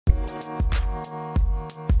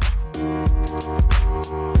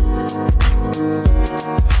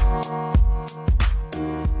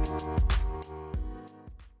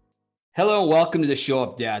Hello and welcome to the Show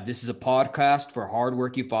Up Dad. This is a podcast for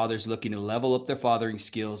hardworking fathers looking to level up their fathering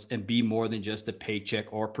skills and be more than just a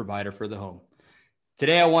paycheck or provider for the home.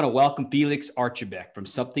 Today, I want to welcome Felix Archibeque from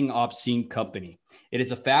Something Obscene Company. It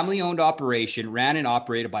is a family-owned operation ran and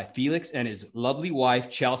operated by Felix and his lovely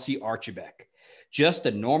wife, Chelsea Archibeque. Just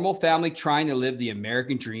a normal family trying to live the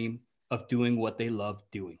American dream of doing what they love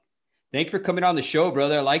doing. Thank you for coming on the show,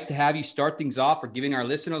 brother. I'd like to have you start things off for giving our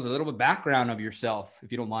listeners a little bit of background of yourself,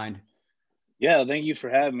 if you don't mind. Yeah, thank you for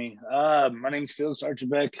having me. My name's Felix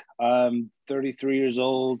Archibeque. I'm 33 years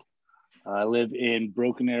old. I live in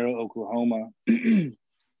Broken Arrow, Oklahoma.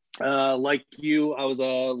 Like you, I was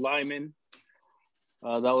a lineman.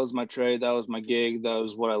 That was my trade. That was my gig. That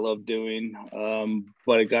was what I loved doing.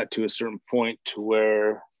 But it got to a certain point to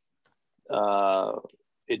where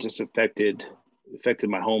it just affected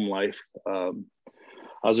my home life. I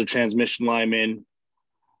was a transmission lineman.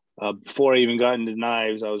 Before I even got into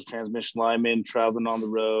knives, I was a transmission lineman, traveling on the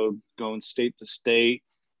road, going state to state.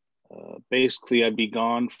 Basically, I'd be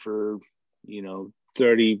gone for,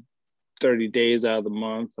 30 days out of the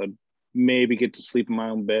month. I'd maybe get to sleep in my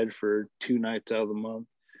own bed for 2 nights out of the month.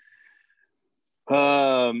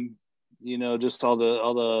 Just all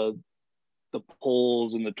the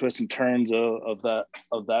pulls and the twists and turns of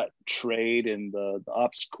that trade, and the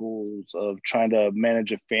obstacles of trying to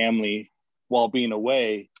manage a family while being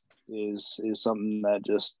away is something that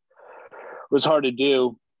just was hard to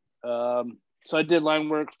do. So I did line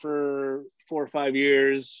work for 4 or 5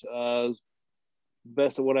 years.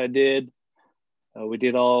 Best of what I did. We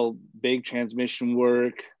did all big transmission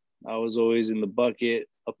work. I was always in the bucket,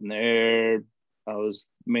 up in the air. I was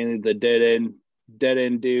mainly the dead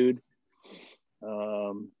end dude.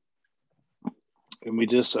 And we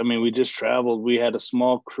just traveled. We had a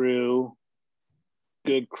small crew,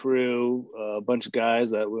 good crew, a bunch of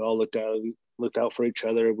guys that we all looked out for each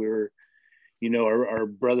other. We were, our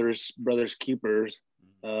brothers keepers.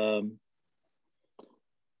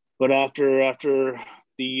 But after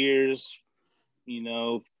the years,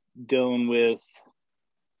 dealing with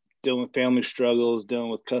family struggles,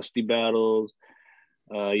 dealing with custody battles,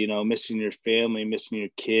 missing your family, missing your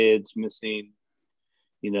kids, missing,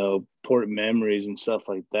 important memories and stuff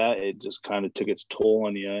like that, it just kind of took its toll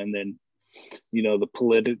on you. And then,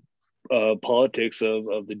 the politics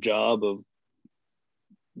of the job, of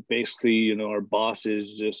basically, our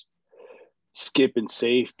bosses just skipping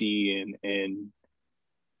safety, and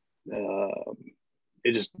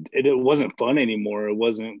it wasn't fun anymore. It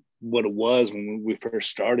wasn't what it was when we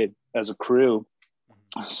first started as a crew.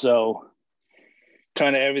 So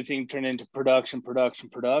kind of everything turned into production,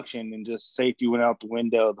 and just safety went out the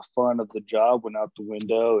window. The fun of the job went out the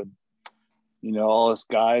window. And, all us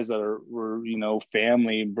guys that were,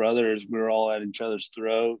 family and brothers, we were all at each other's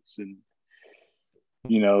throats. And,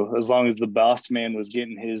 as long as the boss man was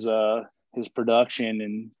getting his production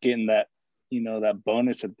and getting that, that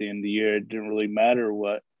bonus at the end of the year, it didn't really matter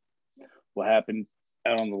what happened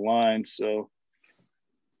out on the line. So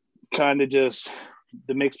kind of just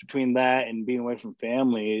the mix between that and being away from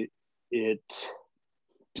family, it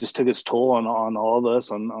just took its toll on all of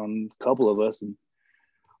us, on a couple of us. And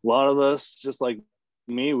a lot of us, just like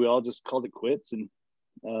me, we all just called it quits, and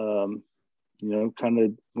kind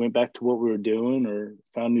of went back to what we were doing or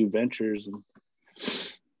found new ventures. And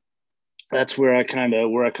that's where I kind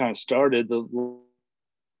of started. The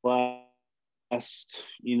last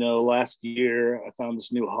year, I found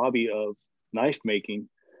this new hobby of knife making.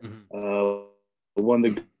 Mm-hmm. One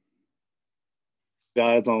of the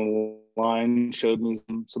guys online showed me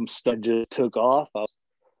some stuff, just took off.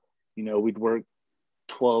 We'd work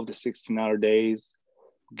 12 to 16-hour days,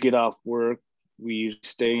 get off work. We used to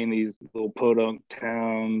stay in these little podunk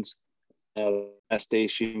towns, gas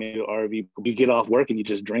station, maybe RV. You get off work and you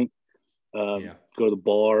just drink, go to the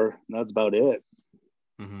bar, and that's about it.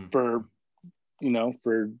 Mm-hmm. For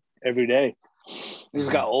every day. It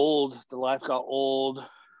just got old. The life got old.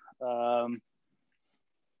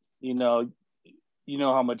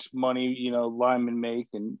 How much money, linemen make.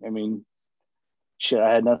 And I mean, shit,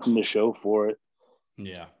 I had nothing to show for it.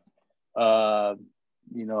 Yeah. I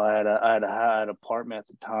had an apartment at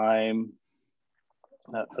the time.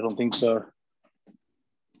 I don't think so.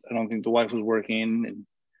 I don't think the wife was working, and,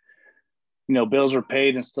 bills were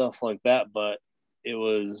paid and stuff like that, but I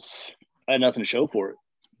had nothing to show for it.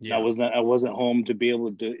 Yeah. I wasn't home to be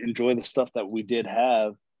able to enjoy the stuff that we did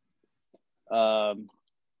have. So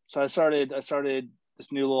I started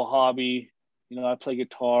this new little hobby. I play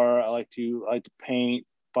guitar. I like to paint,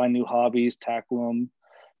 find new hobbies, tackle them,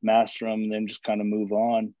 master them, and then just kind of move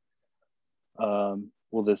on.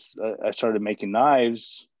 I started making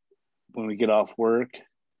knives when we get off work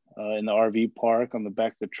in the RV park on the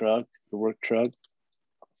back of the truck, the work truck,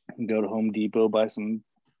 and go to Home Depot, buy some,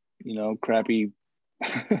 crappy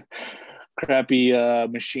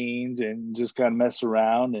machines and just kind of mess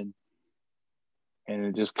around. And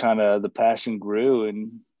it just kind of, the passion grew,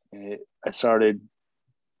 and I started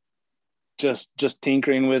just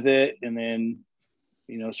tinkering with it, and then,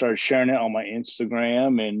 started sharing it on my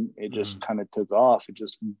Instagram, and it just kind of took off. It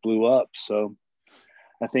just blew up. So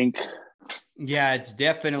I think, yeah, it's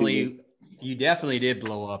definitely, you definitely did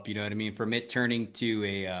blow up. You know what I mean? From it turning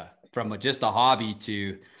to just a hobby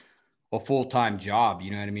to a full-time job.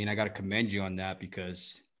 You know what I mean? I got to commend you on that,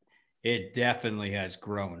 because it definitely has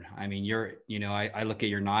grown. I mean, I look at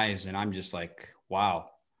your knives and I'm just like, wow.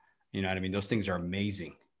 You know what I mean? Those things are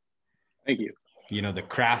amazing. Thank you. The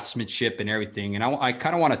craftsmanship and everything. And I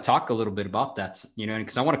kind of want to talk a little bit about that,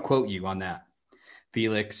 because I want to quote you on that,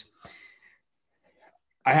 Felix.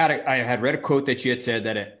 I had read a quote that you had said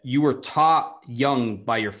that you were taught young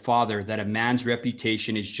by your father that a man's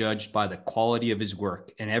reputation is judged by the quality of his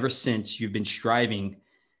work. And ever since, you've been striving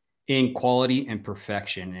in quality and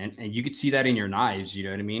perfection. And you could see that in your knives. You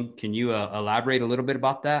know what I mean? Can you elaborate a little bit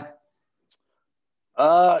about that?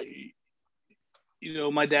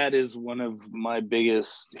 My dad is one of my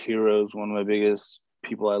biggest heroes, one of my biggest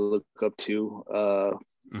people I look up to.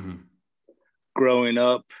 Growing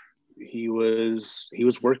up, he was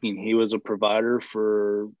working. He was a provider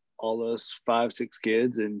for all us 5-6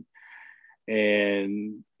 kids, and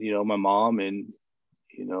my mom, and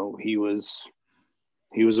he was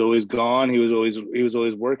always gone. He was always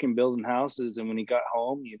working, building houses. And when he got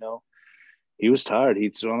home, he was tired.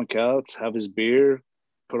 He'd sit on the couch, have his beer,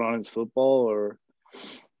 put on his football, or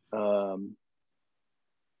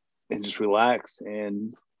and just relax.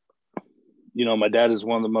 And my dad is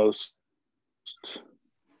one of the most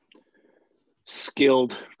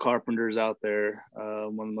skilled carpenters out there,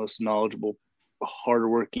 one of the most knowledgeable,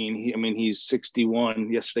 hardworking. He's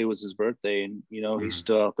 61. Yesterday was his birthday, and he's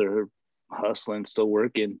still out there hustling, still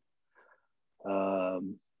working.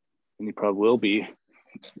 And he probably will be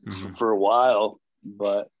for a while.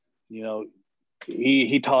 But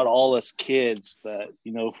he taught all us kids that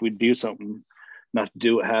if we do something, not to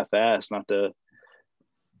do it half-assed, not to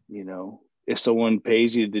if someone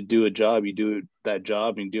pays you to do a job, you do that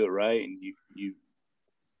job and you do it right, and you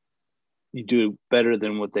do it better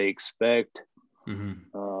than what they expect. You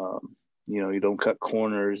don't cut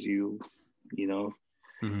corners. If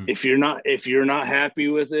you're not happy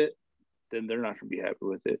with it, then they're not going to be happy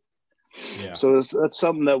with it. Yeah. So that's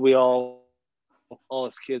something that we all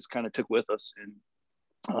as kids kind of took with us. And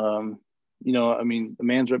a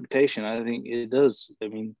man's reputation, I think it does.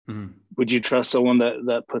 Would you trust someone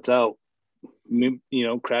that puts out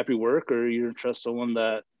crappy work, or you trust someone's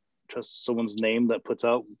name that puts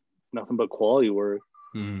out nothing but quality work?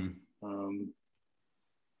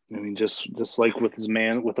 Just like with a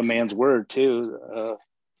man's word too.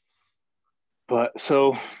 But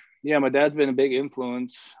so, yeah, my dad's been a big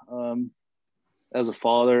influence as a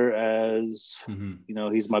father, as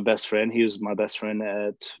he's my best friend. He was my best friend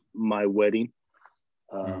at my wedding.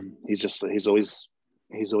 He's always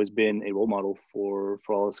been a role model for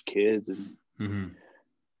all his kids. And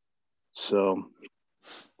so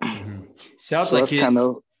sounds like that's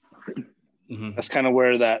that's kind of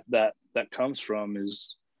where that comes from,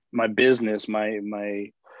 is my business,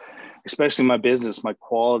 especially my business, my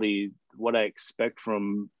quality, what I expect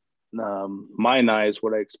from my knives,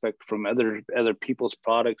 what I expect from other people's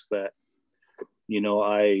products that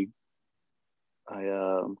I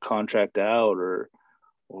contract out, or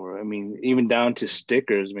even down to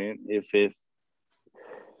stickers, man.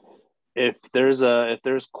 If there's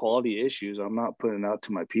quality issues, I'm not putting it out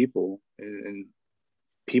to my people, and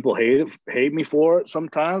people hate me for it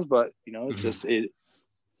sometimes, but it's just it.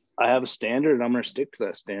 I have a standard, and I'm going to stick to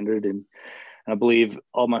that standard. And I believe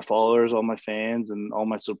all my followers, all my fans, and all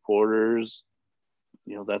my supporters,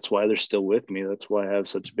 that's why they're still with me. That's why I have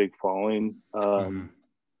such a big following,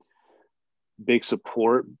 big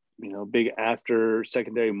support, big after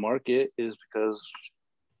secondary market, is because,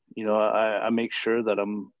 I make sure that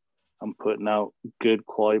I'm putting out good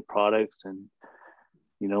quality products, and,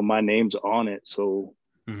 my name's on it. So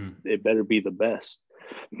it better be the best.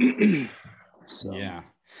 So. Yeah.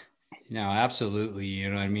 No, absolutely. You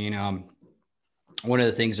know what I mean? One of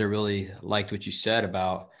the things I really liked what you said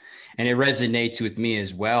about, and it resonates with me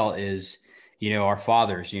as well, is, our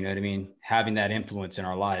fathers, you know what I mean? Having that influence in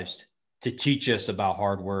our lives to teach us about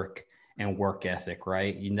hard work and work ethic,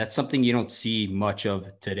 right? And that's something you don't see much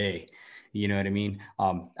of today. You know what I mean?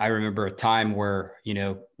 I remember a time where, you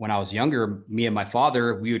know, when I was younger, me and my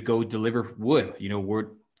father, we would go deliver wood, you know, wood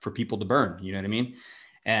for people to burn, you know what I mean?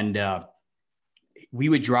 And we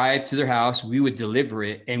would drive to their house, we would deliver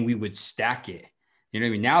it, and we would stack it. You know what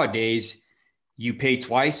I mean? Nowadays, you pay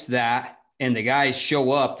twice that, and the guys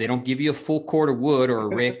show up. They don't give you a full cord of wood or a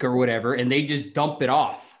rick or whatever, and they just dump it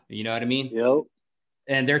off. You know what I mean? Yep.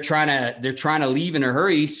 And they're trying to leave in a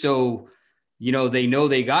hurry, so you know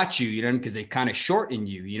they got you. You know, because they kind of shorten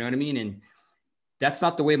you. You know what I mean? And that's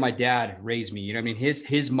not the way my dad raised me. You know what I mean?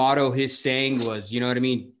 His motto, his saying was, you know what I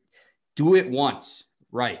mean? Do it once,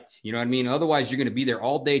 right? You know what I mean? Otherwise, you're going to be there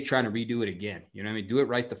all day trying to redo it again. You know what I mean? Do it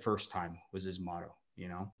right the first time was his motto. You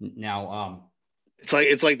know. Now, it's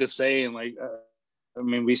like the saying, like, I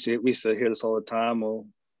mean, we used to hear this all the time. Well,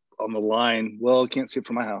 on the line, well, can't see it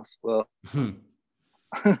from my house. Well,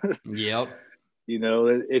 yep. You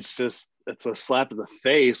know, it's a slap to the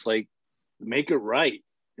face. Like, make it right.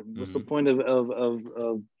 What's the point of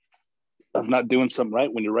not doing something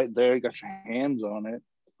right when you're right there, you got your hands on it?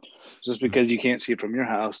 Just because you can't see it from your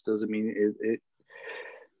house doesn't mean it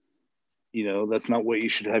you know, that's not what you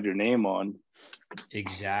should have your name on.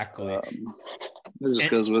 Exactly. It just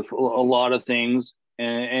goes with a lot of things.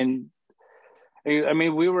 And I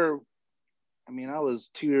mean, I was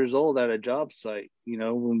 2 years old at a job site, you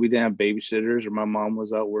know, when we didn't have babysitters or my mom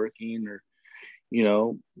was out working, or, you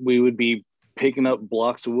know, we would be picking up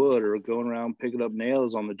blocks of wood or going around picking up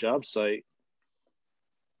nails on the job site.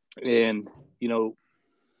 And, you know,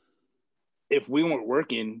 if we weren't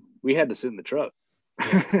working, we had to sit in the truck.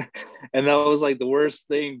 Yeah. And that was like the worst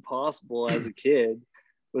thing possible as a kid,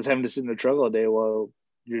 was having to sit in the truck all day while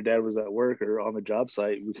your dad was at work or on the job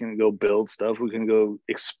site. We couldn't go build stuff. We couldn't go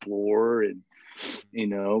explore and, you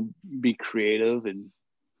know, be creative. And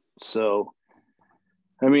so,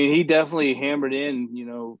 I mean, he definitely hammered in, you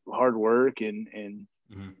know, hard work and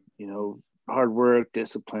you know, hard work,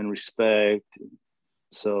 discipline, respect.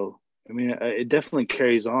 So, I mean, it definitely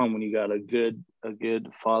carries on when you got a good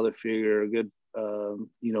father figure, a good,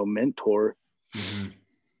 you know, mentor.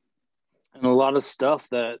 And a lot of stuff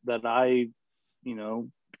that I, you know,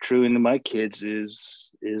 true into my kids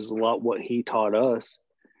is a lot what he taught us.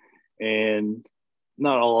 And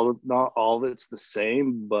not all of it's the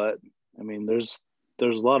same, but I mean, there's a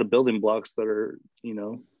lot of building blocks that are, you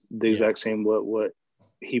know, the exact same what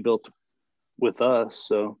he built with us.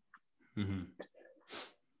 So.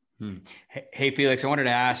 Hey, Felix, I wanted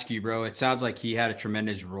to ask you, bro, it sounds like he had a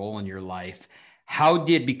tremendous role in your life. How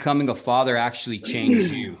did becoming a father actually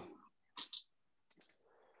change you?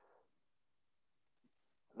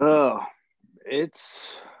 Oh,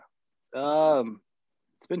 it's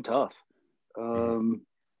been tough. I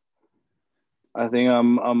think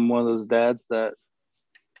I'm one of those dads that,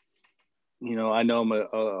 you know, I know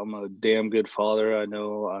I'm a damn good father. I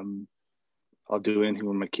know I'll do anything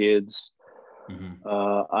with my kids.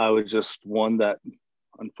 I was just one that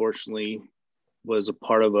unfortunately was a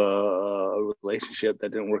part of a relationship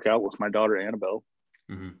that didn't work out with my daughter, Annabelle.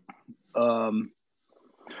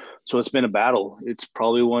 So it's been a battle. It's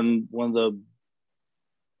probably one of the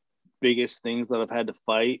biggest things that I've had to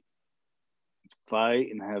fight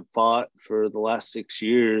and have fought for the last 6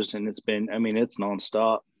 years. And it's been, I mean, it's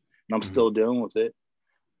nonstop, and I'm still dealing with it.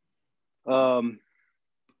 I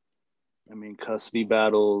mean, custody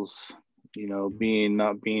battles, you know,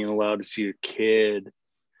 not being allowed to see your kid,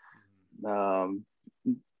 you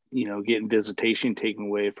know, getting visitation taken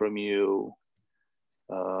away from you.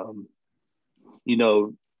 You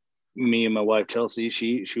know, me and my wife, Chelsea,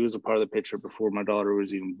 she was a part of the picture before my daughter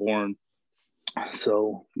was even born.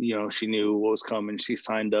 So, you know, she knew what was coming. She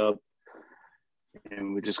signed up,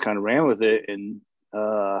 and we just kind of ran with it. And,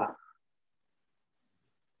 I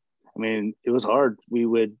mean, it was hard. I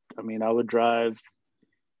would drive,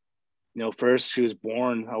 you know, first she was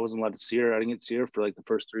born. I wasn't allowed to see her. I didn't get to see her for like the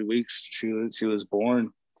first 3 weeks. She was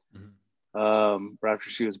born. After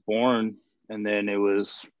she was born, and then it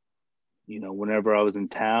was, you know, whenever I was in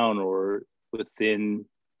town or within,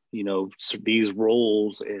 you know, these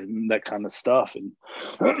roles and that kind of stuff. And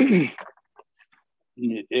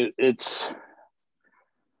it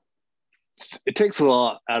takes a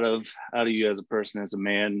lot out of you as a person, as a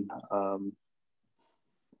man.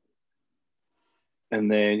 And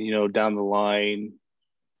then, you know, down the line,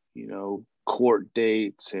 you know, court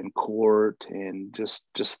dates and court and just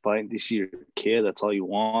fighting to see your kid. That's all you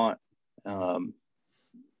want.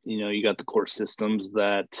 You know, you got the court systems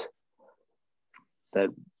that,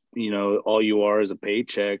 you know, all you are is a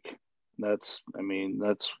paycheck. That's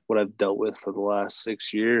what I've dealt with for the last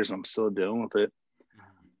 6 years. I'm still dealing with it.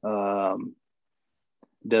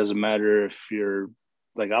 Doesn't matter if you're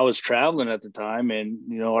like I was traveling at the time, and,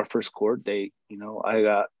 you know, our first court date, you know, I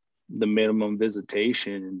got the minimum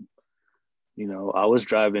visitation, and, you know, I was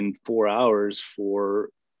driving 4 hours for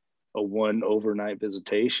a one overnight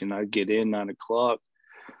visitation. I'd get in 9 o'clock.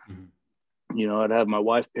 You know, I'd have my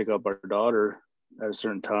wife pick up our daughter at a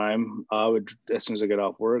certain time. I would, as soon as I get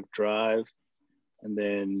off work, drive, and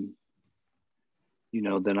then, you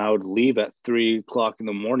know, then I would leave at 3 o'clock in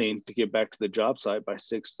the morning to get back to the job site by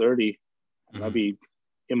 6:30. And I'd be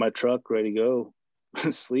in my truck ready to go,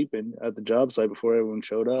 sleeping at the job site before everyone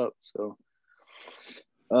showed up. So,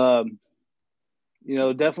 you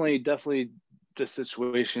know, definitely the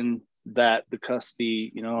situation that the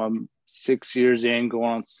custody, you know, I'm 6 years in, going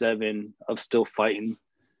on 7 of still fighting.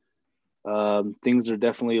 Things are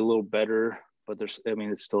definitely a little better, but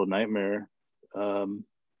it's still a nightmare. You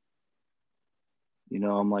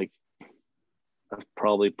know, I'm like, I've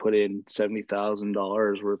probably put in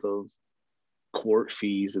 $70,000 worth of court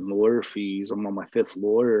fees and lawyer fees. I'm on my 5th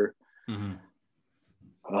lawyer.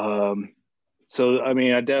 So, I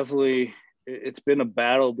mean, it's been a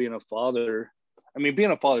battle being a father. I mean,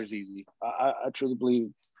 being a father is easy. I truly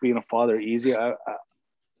believe being a father easy.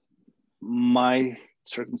 My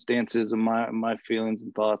circumstances and my feelings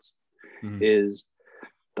and thoughts is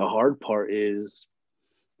the hard part is,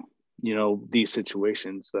 you know, these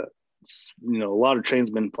situations that, you know, a lot of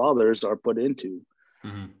tradesmen fathers are put into.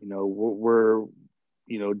 You know, we're,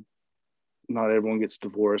 you know, not everyone gets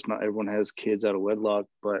divorced, not everyone has kids out of wedlock,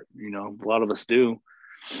 but, you know, a lot of us do.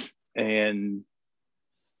 And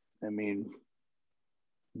I mean,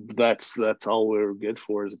 that's all we're good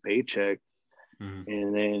for is a paycheck.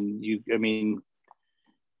 And then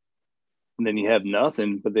then you have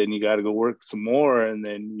nothing, but then you got to go work some more, and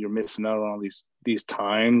then you're missing out on all these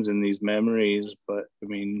times and these memories. But I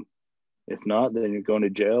mean, if not, then you're going to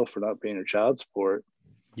jail for not paying your child support.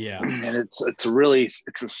 Yeah. And it's a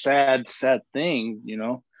sad thing, you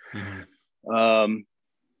know.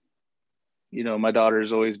 You know, my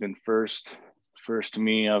daughter's always been first to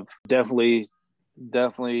me. I've definitely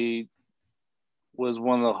was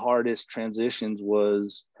one of the hardest transitions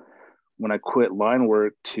was when I quit line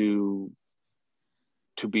work to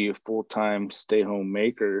be a full-time stay-home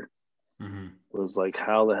maker. Was like,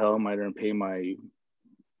 how the hell am I going to pay my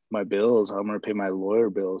bills? How am I going to pay my lawyer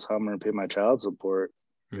bills? How am I going to pay my child support?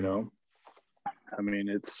 You know, I mean,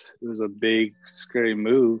 it was a big, scary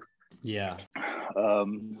move. Yeah.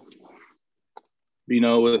 You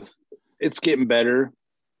know, it's getting better.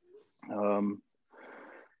 You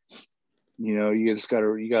know, you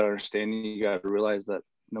gotta understand, you gotta realize that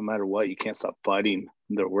no matter what, you can't stop fighting.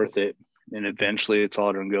 They're worth it, and eventually it's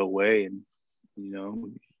all gonna go away. And, you know,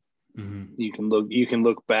 you can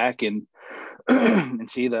look back and and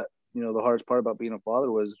see that, you know, the hardest part about being a father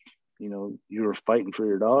was, you know, you were fighting for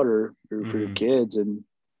your daughter or for your kids, and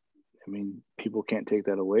I mean, people can't take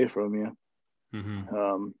that away from you.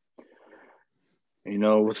 You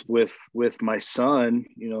know, with my son,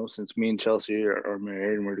 you know, since me and Chelsea are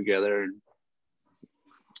married and we're together, and,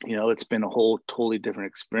 you know, it's been a whole totally different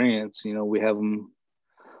experience. You know, we have him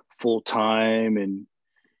full time, and,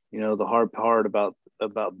 you know, the hard part about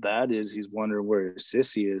that is he's wondering where his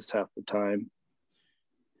sissy is half the time.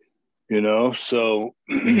 You know, so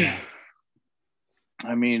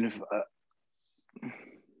I mean, if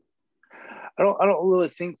I don't really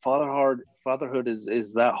think fatherhood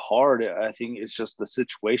is that hard. I think it's just the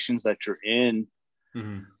situations that you're in,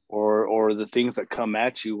 or the things that come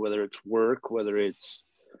at you, whether it's work, whether it's,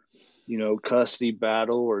 you know, custody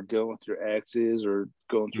battle, or dealing with your exes, or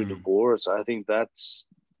going through divorce. I think that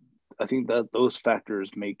those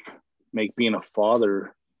factors make being a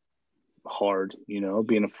father hard. You know,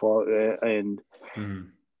 being a father and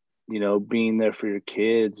you know, being there for your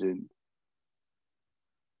kids, and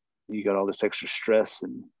you got all this extra stress.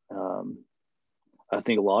 And I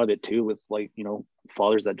think a lot of it too with, like, you know,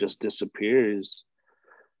 fathers that just disappear is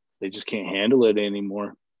they just can't handle it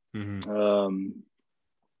anymore.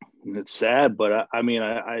 It's sad, but I mean,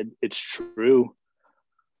 it's true.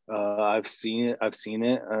 I've seen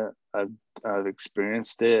it. I've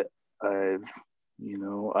experienced it. I'm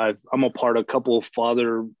a part of a couple of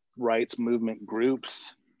father rights movement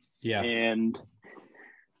groups. Yeah. And,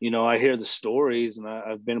 you know, I hear the stories, and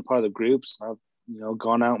I've been a part of the groups. I've, you know,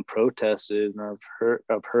 gone out and protested, and I've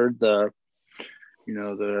heard the, you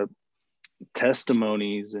know, the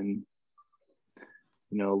testimonies, and,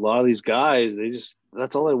 you know, a lot of these guys,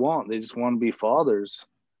 that's all they want. They just want to be fathers.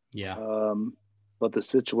 Yeah. But the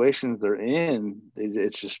situations they're in,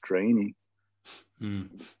 it's just draining.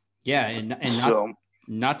 Yeah. And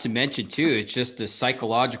not to mention too, it's just the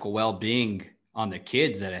psychological well-being on the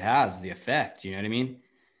kids that it has, the effect, you know what I mean?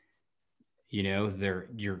 You know,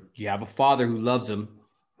 you have a father who loves them,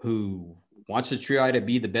 who wants to try to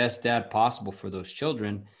be the best dad possible for those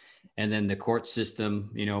children. And then the court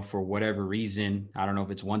system, you know, for whatever reason, I don't know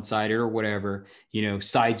if it's one-sided or whatever, you know,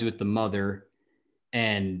 sides with the mother.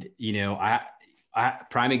 And, you know,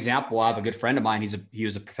 prime example, I have a good friend of mine. He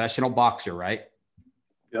was a professional boxer, right?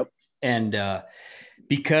 Yep. And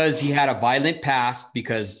because he had a violent past,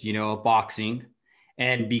 because, you know, of boxing,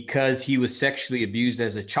 and because he was sexually abused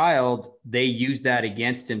as a child, they used that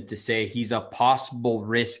against him to say he's a possible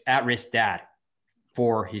at-risk dad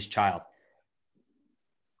for his child.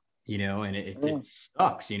 You know, and it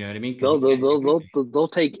sucks. You know what I mean? They'll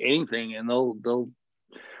take anything and they'll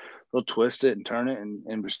twist it and turn it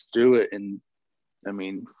and just do it. And I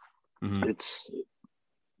mean, it's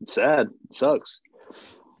sad. It sucks.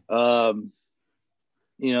 You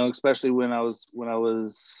know, especially when I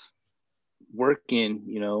was working,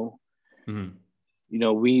 you know, you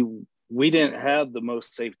know, we didn't have the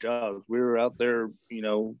most safe jobs. We were out there, you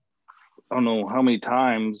know, I don't know how many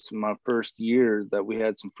times in my first year that we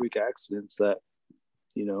had some freak accidents that,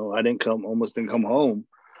 you know, I almost didn't come home.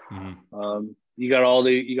 You got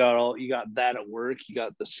that at work. You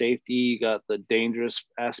got the safety, you got the dangerous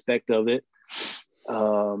aspect of it.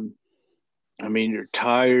 I mean, you're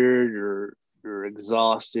tired, you're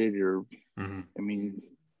exhausted, I mean,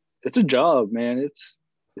 it's a job, man. It's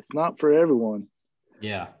not for everyone.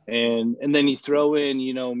 Yeah. And then you throw in,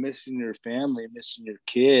 you know, missing your family, missing your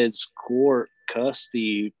kids, court,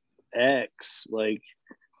 custody, ex, like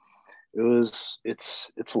it's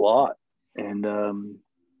a lot. And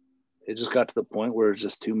it just got to the point where it's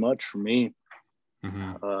just too much for me.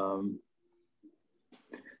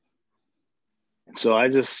 So I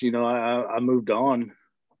just, you know, I moved on.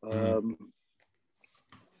 I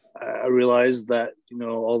realized that, you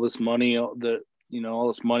know, all this money, all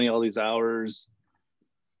these hours,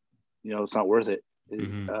 you know, it's not worth it.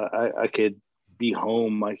 I could be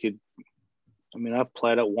home. I mean, I've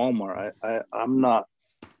applied at Walmart. I'm not,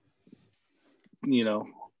 you know,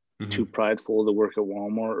 too prideful to work at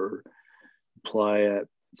Walmart or apply at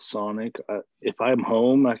Sonic. If I'm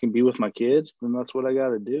home, I can be with my kids, then that's what I got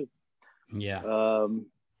to do. Yeah.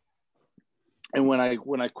 And when I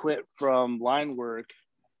quit from line work,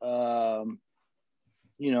 you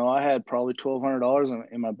know, I had probably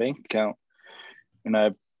 $1,200 in my bank account, and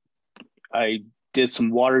I did some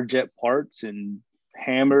water jet parts and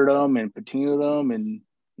hammered them and patinaed them, and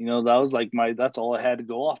you know, that was like that's all I had to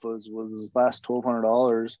go off of was this last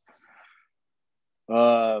 $1,200.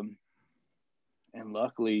 And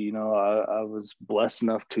luckily, you know, I was blessed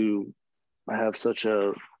enough to have such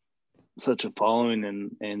a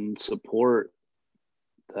following and support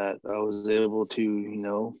that I was able to, you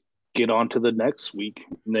know, get on to the next week,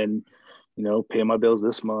 and then, you know, pay my bills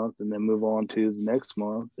this month, and then move on to the next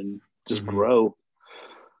month and just grow.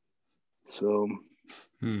 So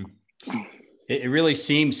it really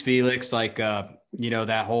seems, Felix, like you know,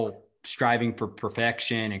 that whole striving for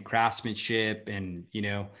perfection and craftsmanship and, you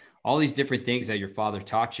know, all these different things that your father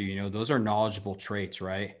taught you, you know, those are knowledgeable traits,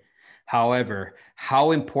 right? However,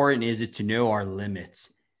 how important is it to know our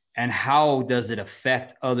limits, and how does it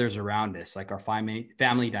affect others around us, like our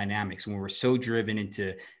family dynamics, when we're so driven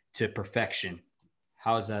into perfection?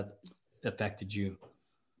 How has that affected you?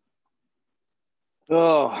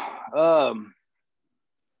 I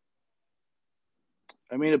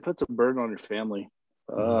mean, it puts a burden on your family.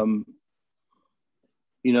 You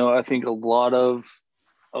know, I think a lot of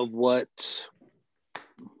what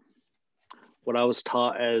I was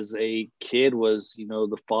taught as a kid was, you know,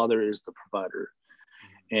 the father is the provider.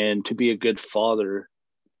 And to be a good father,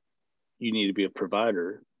 you need to be a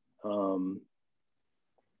provider. And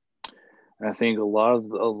I think a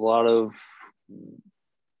lot of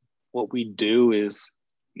what we do is,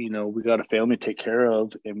 you know, we got a family to take care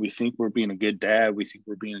of, and we think we're being a good dad. We think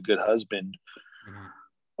we're being a good husband,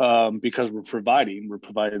 because we're providing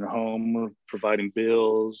a home, we're providing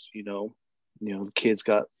bills, you know, the kids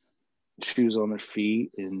got shoes on their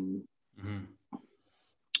feet, and,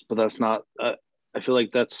 but that's not, I feel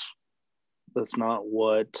like that's not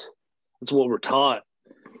what we're taught,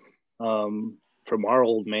 from our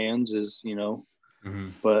old mans is, you know,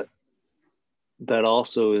 but that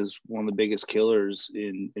also is one of the biggest killers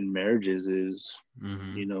in marriages is,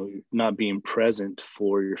 you know, not being present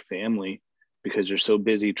for your family because you're so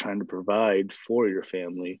busy trying to provide for your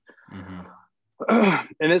family. And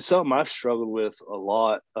it's something I've struggled with a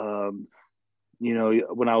lot. You know,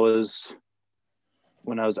 when I was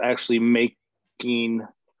actually making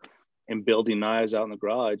and building knives out in the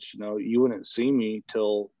garage, you know, you wouldn't see me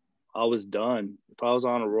till I was done. If I was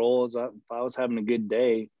on a roll, if I was having a good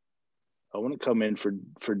day, come in for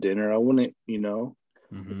dinner. I wouldn't,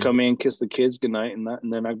 come in, kiss the kids goodnight, and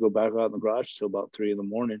then I'd go back out in the garage till about 3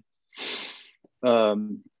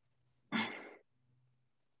 a.m.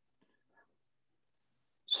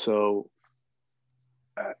 So,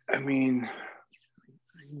 I mean,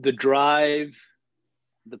 the drive,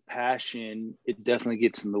 the passion, it definitely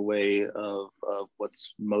gets in the way of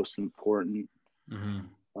what's most important. I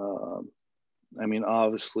mean,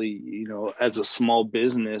 obviously, as a small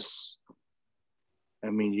business, I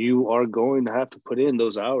mean, you are going to have to put in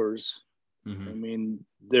those hours. I mean,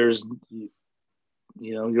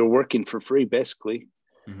 you're working for free, basically.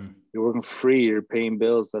 You're working for free, you're paying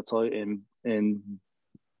bills. That's all. And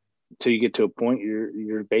until you get to a point,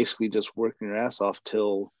 you're basically just working your ass off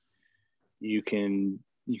till you can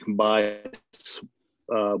buy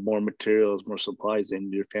more materials, more supplies,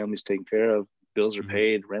 and your family's taken care of. Bills are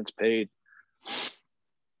paid, rent's paid.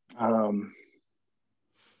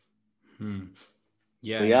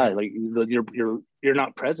 Yeah, like you're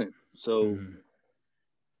not present. So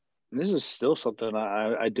this is still something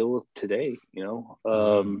I deal with today.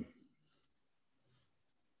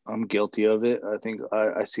 I'm guilty of it. I think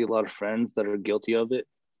I see a lot of friends that are guilty of it,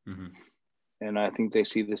 and I think they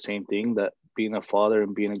see the same thing, that being a father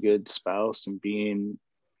and being a good spouse and being,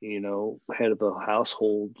 head of the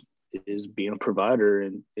household is being a provider,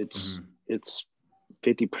 and it's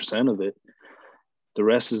 50% of it. The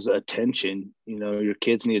rest is attention. Your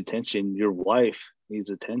kids need attention. Your wife needs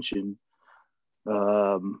attention.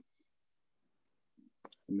 I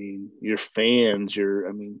mean, your fans,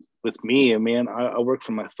 with me, man, I work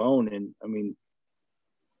from my phone, and I mean,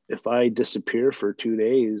 if I disappear for 2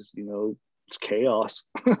 days, it's chaos.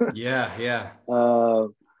 Yeah.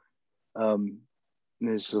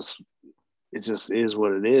 It just is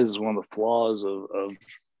what it is. It's one of the flaws of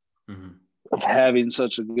having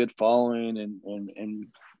such a good following, and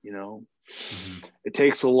it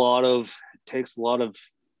takes a lot of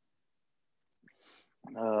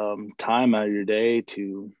time out of your day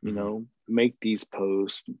to make these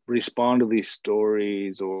posts, respond to these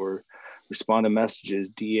stories, or respond to messages,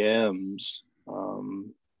 DMs.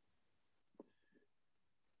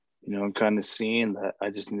 I'm kind of seeing that I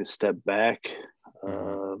just need to step back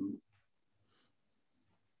and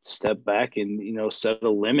set a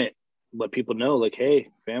limit. Let people know, like, hey,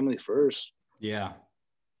 family first. Yeah.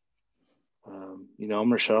 I'm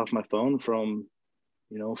gonna shut off my phone from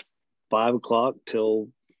 5 o'clock till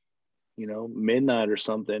midnight or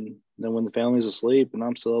something. And then when the family's asleep and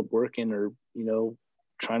I'm still up working, or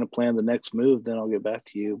trying to plan the next move, then I'll get back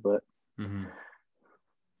to you. But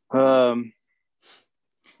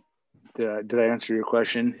did I answer your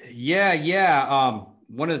question? Yeah.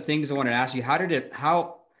 One of the things I wanted to ask you, how did it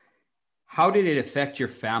affect your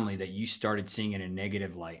family that you started seeing in a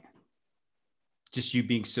negative light? Just you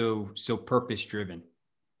being so purpose driven.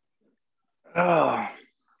 What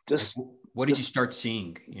did you start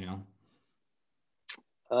seeing?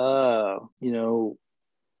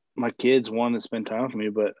 My kids want to spend time with me,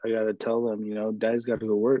 but I got to tell them, Daddy's got to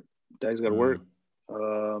go work. Daddy's got to work.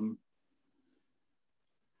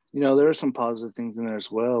 There are some positive things in there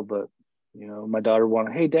as well, but my daughter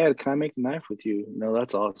wanted, hey, Dad, can I make a knife with you?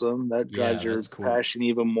 That's awesome. That drives your passion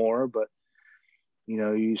even more. But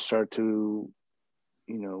you start to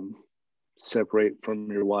separate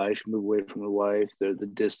from your wife, move away from your wife. The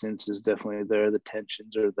distance is definitely there. The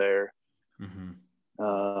tensions are there.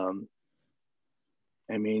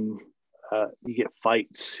 You get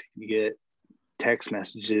fights, you get text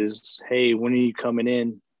messages. Hey, when are you coming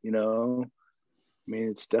in?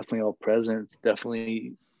 It's definitely all present. It's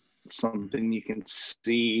definitely something you can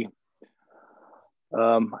see.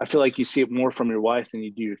 I feel like you see it more from your wife than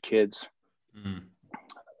you do your kids,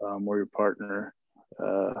 or your partner.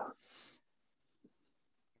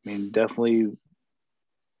 Definitely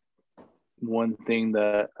one thing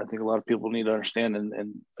that I think a lot of people need to understand,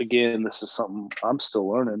 and again, this is something I'm still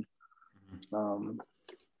learning. The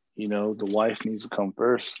wife needs to come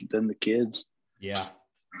first, then the kids. Yeah.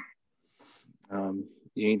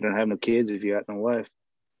 You ain't gonna have no kids if you got no wife.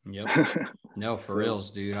 Yep. No, for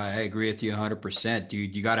reals, dude. I agree with you 100%,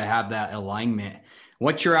 dude. You got to have that alignment.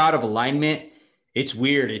 Once you're out of alignment, it's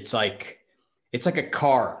weird. It's like a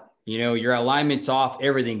car, your alignment's off,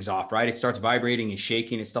 everything's off, right? It starts vibrating and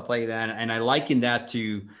shaking and stuff like that. And I liken that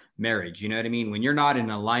to marriage. You know what I mean? When you're not in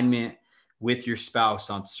alignment with your spouse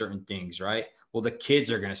on certain things, right? Well, the kids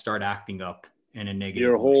are going to start acting up in a negative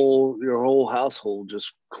your way. Your whole household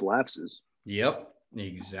just collapses. Yep.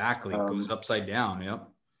 Exactly. Goes upside down. Yep.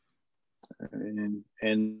 And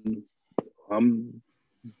I'm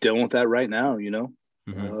dealing with that right now, to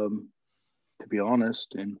be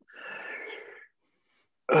honest. And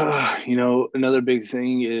Another big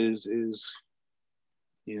thing is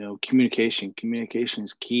communication. Communication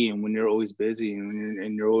is key. And when you're always busy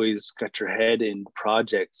and you're always got your head in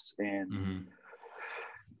projects and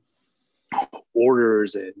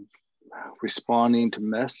orders and responding to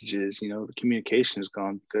messages, the communication is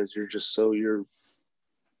gone because you're just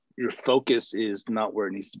your focus is not where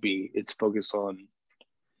it needs to be. It's focused on,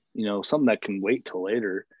 something that can wait till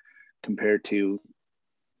later compared to,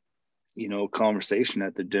 a conversation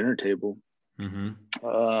at the dinner table.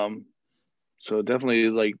 So definitely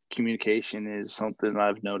like communication is something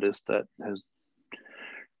I've noticed that has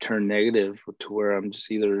turned negative to where I'm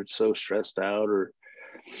just either so stressed out or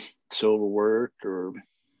so overworked or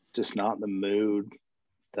just not in the mood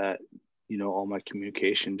that, all my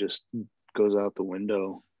communication just goes out the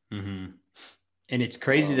window. And it's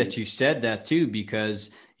crazy that you said that too,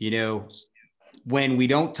 because, when we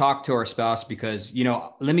don't talk to our spouse because,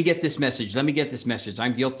 let me get this message.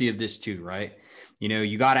 I'm guilty of this too, right?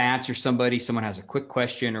 You got to answer somebody, someone has a quick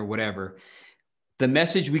question or whatever. The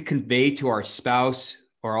message we convey to our spouse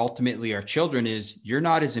or ultimately our children is you're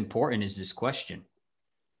not as important as this question.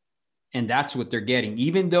 And that's what they're getting,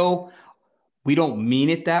 even though we don't mean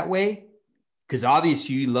it that way. Because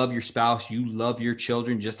obviously you love your spouse, you love your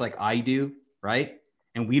children just like I do, right?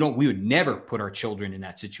 And we would never put our children in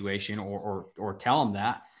that situation or tell them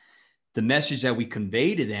that. The message that we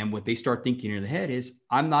convey to them, what they start thinking in their head is,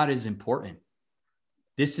 I'm not as important.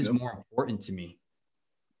 This is more important to me.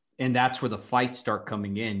 And that's where the fights start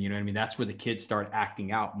coming in. You know what I mean? That's where the kids start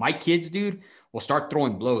acting out. My kids, dude, will start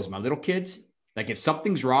throwing blows. My little kids, like if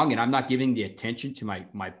something's wrong and I'm not giving the attention to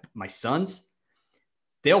my sons,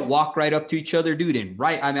 they'll walk right up to each other, dude. And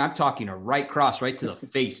I'm talking a right cross right to the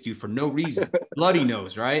face, dude, for no reason. Bloody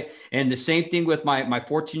nose, right? And the same thing with my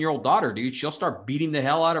 14-year-old daughter, dude. She'll start beating the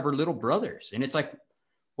hell out of her little brothers. And it's like,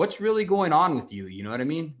 what's really going on with you? You know what I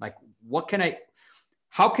mean? Like,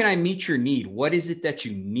 how can I meet your need? What is it that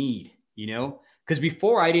you need? Because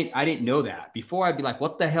before I didn't know that. Before I'd be like,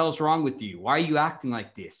 what the hell's wrong with you? Why are you acting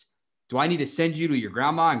like this? Do I need to send you to your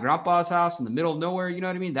grandma and grandpa's house in the middle of nowhere? You know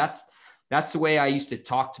what I mean? That's the way I used to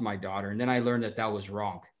talk to my daughter. And then I learned that was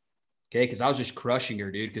wrong. Okay. Cause I was just crushing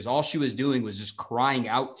her, dude. Cause all she was doing was just crying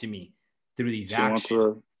out to me through these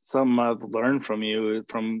actions. Something I've learned from you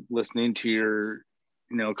from listening to your,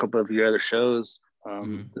 a couple of your other shows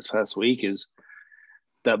this past week is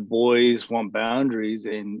that boys want boundaries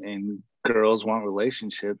and girls want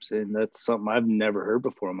relationships. And that's something I've never heard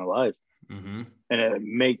before in my life. And it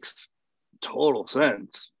makes total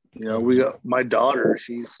sense. We got my daughter,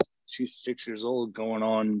 she's 6 years old going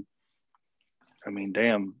on,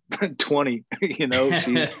 20,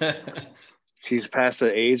 she's past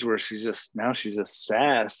the age where she's just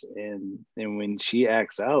sass. And when she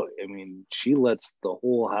acts out, she lets the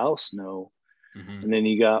whole house know. And then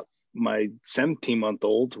you got my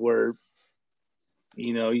 17-month-old where,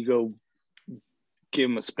 you go give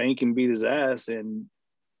him a spank and beat his ass and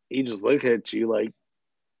he just look at you like,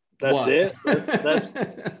 that's what? It.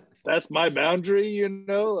 That's my boundary,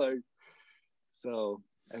 so,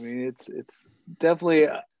 it's definitely,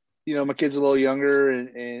 my kid's a little younger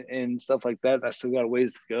and stuff like that. I still got a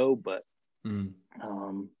ways to go, but,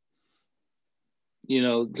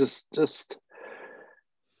 just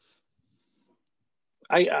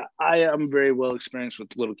I am very well experienced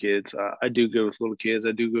with little kids. I do good with little kids.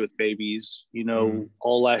 I do good with babies.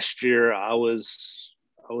 All last year I was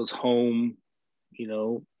home.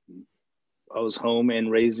 I was home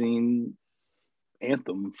and raising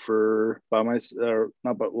Anthem I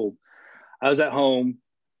was at home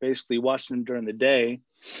basically watching them during the day,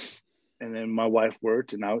 and then my wife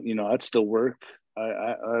worked, and I'd still work.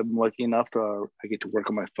 I'm lucky enough I get to work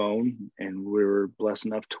on my phone, and we were blessed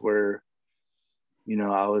enough to where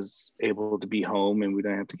I was able to be home and we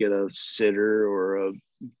don't have to get a sitter or a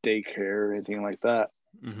daycare or anything like that.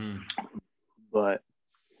 But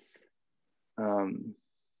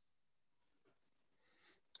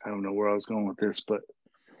I don't know where I was going with this, but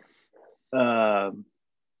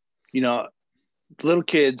little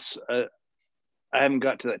kids, I haven't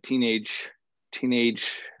got to that teenage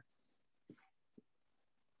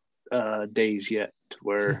days yet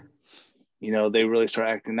where they really start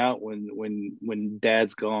acting out when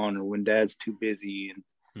dad's gone or when dad's too busy.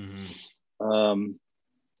 And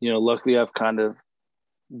luckily I've kind of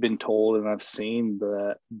been told and I've seen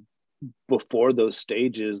that before those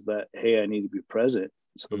stages that, hey, I need to be present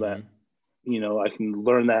so that I can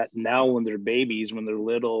learn that now when they're babies, when they're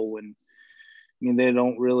little, when they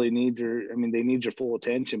don't really need they need your full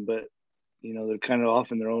attention, but they're kind of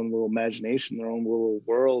off in their own little imagination, their own little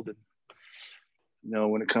world.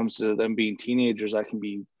 And when it comes to them being teenagers, I can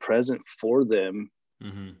be present for them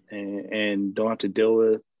and don't have to deal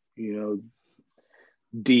with,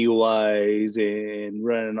 DUIs and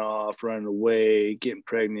running off, running away, getting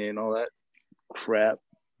pregnant, all that crap.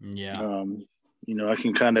 Yeah. I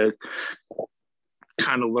can kind of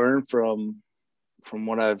learn from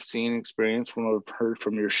what I've seen, experienced, from what I've heard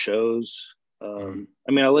from your shows. I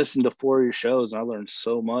listened to 4 of your shows and I learned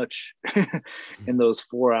so much in those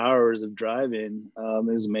 4 hours of driving. It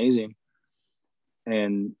was amazing.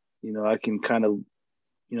 And, I can kind of,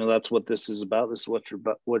 that's what this is about. This is what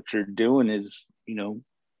you're doing is,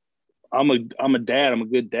 I'm a dad, I'm a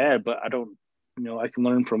good dad, but I don't, I can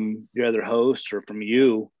learn from your other hosts or from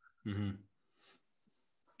you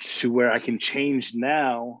to where I can change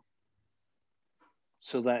now,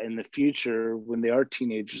 so that in the future, when they are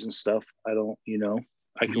teenagers and stuff, I don't,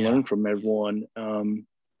 I can learn from everyone.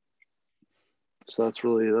 So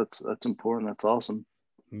that's important. That's awesome.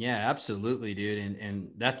 Yeah, absolutely, dude.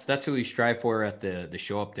 And that's what we strive for at the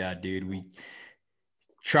Show Up Dad, dude. We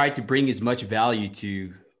try to bring as much value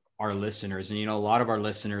to our listeners. And, a lot of our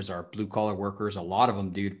listeners are blue collar workers. A lot of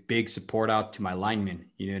them, dude, big support out to my linemen.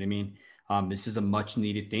 You know what I mean? This is a much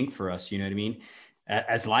needed thing for us. You know what I mean?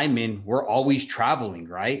 As linemen, we're always traveling,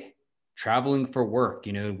 right? Traveling for work,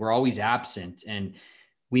 we're always absent, and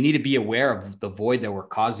we need to be aware of the void that we're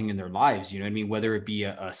causing in their lives. You know what I mean? Whether it be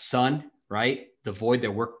a son, right? The void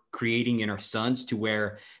that we're creating in our sons, to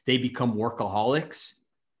where they become workaholics,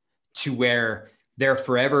 to where they're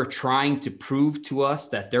forever trying to prove to us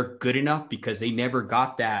that they're good enough because they never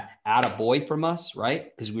got that attaboy from us,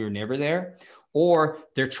 right? Because we were never there. Or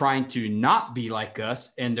they're trying to not be like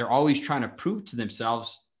us, and they're always trying to prove to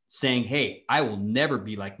themselves, saying, hey, I will never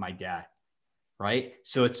be like my dad, right?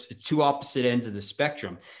 So it's two opposite ends of the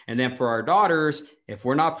spectrum. And then for our daughters, if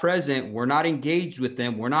we're not present, we're not engaged with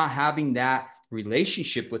them, we're not having that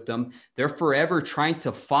relationship with them, they're forever trying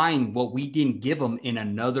to find what we didn't give them in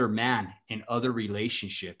another man, in other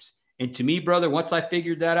relationships. And to me, brother, once I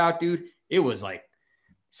figured that out, dude, it was like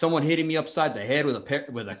someone hitting me upside the head with a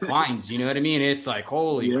Kleins, you know what I mean? It's like,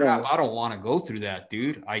 holy crap, I don't want to go through that,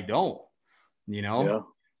 dude. I don't, Yeah.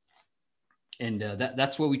 And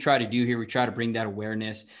that's what we try to do here. We try to bring that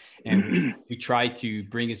awareness, and we try to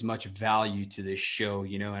bring as much value to this show,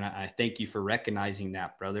 and I thank you for recognizing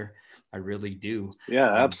that, brother. I really do.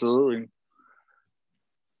 Yeah, absolutely.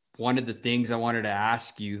 One of the things I wanted to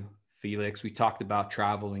ask you, Felix, we talked about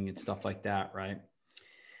traveling and stuff like that, right?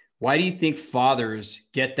 Why do you think fathers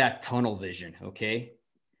get that tunnel vision, okay,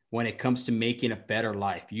 when it comes to making a better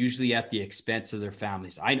life, usually at the expense of their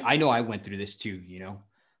families? I know I went through this too,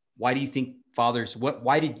 Why do you think fathers,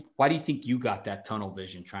 why do you think you got that tunnel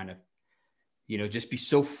vision, trying to, just be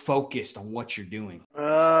so focused on what you're doing?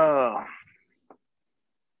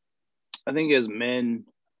 I think as men,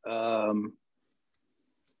 that's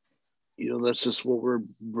just what we're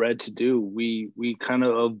bred to do. We kind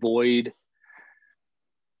of avoid,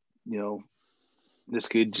 this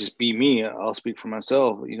could just be me. I'll speak for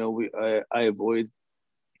myself. I avoid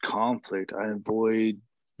conflict. I avoid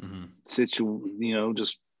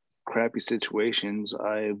just crappy situations.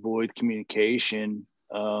 I avoid communication.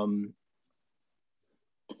 And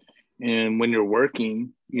when you're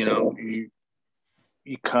working,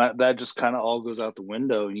 you can't, that just kind of all goes out the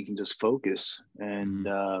window, and you can just focus. And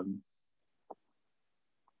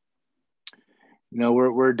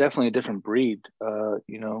we're definitely a different breed.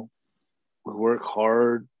 We work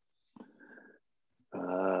hard.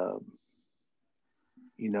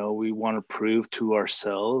 We want to prove to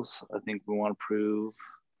ourselves. I think we want to prove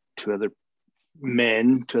to other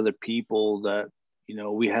men, to other people, that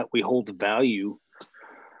we hold the value.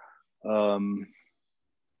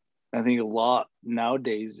 I think a lot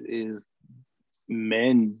nowadays is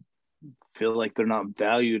men feel like they're not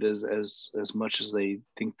valued as much as they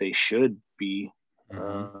think they should be.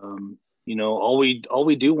 All we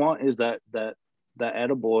do want is that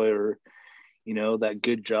attaboy, or that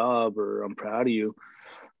good job, or I'm proud of you.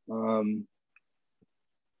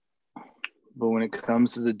 But when it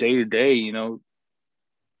comes to the day-to-day,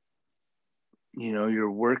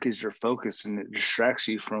 your work is your focus, and it distracts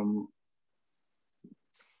you from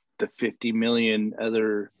the 50 million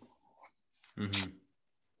other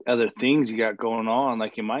things you got going on.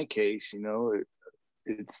 Like in my case,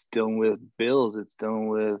 it's dealing with bills. It's dealing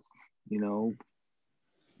with,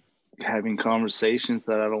 having conversations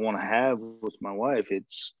that I don't want to have with my wife. It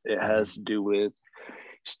has to do with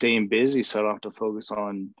staying busy, so I don't have to focus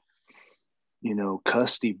on,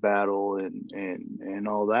 custody battle and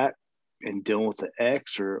all that, and dealing with the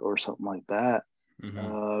ex or something like that.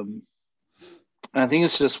 And I think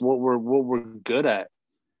it's just what we're good at,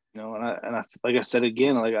 and I like I said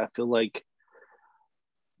again, like I feel like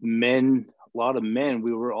men lot of men,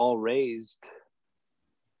 we were all raised,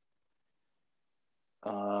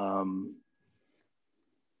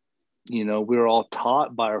 you know, we were all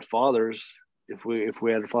taught by our fathers, if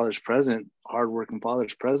we had fathers present, hardworking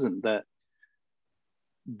fathers present, that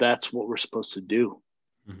that's what we're supposed to do.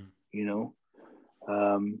 Mm-hmm. You know,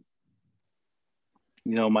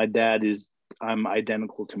 I'm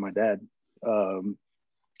identical to my dad. I'm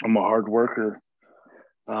a hard worker.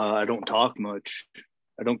 I don't talk much.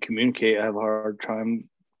 I don't communicate. I have a hard time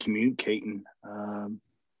communicating.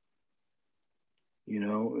 You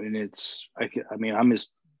know, and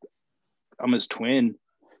I'm his twin.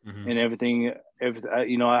 Mm-hmm. And everything,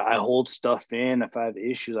 you know, I hold stuff in. If I have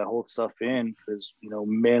issues, I hold stuff in, because, you know,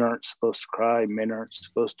 men aren't supposed to cry. Men aren't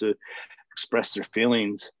supposed to express their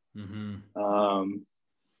feelings. Mm-hmm.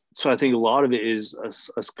 So I think a lot of it is us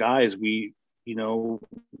guys. We, you know,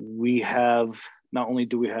 we have, not only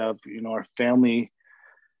do we have, you know, our family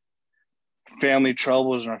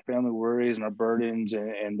troubles and our family worries and our burdens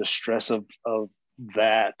and the stress of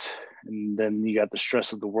that, and then you got the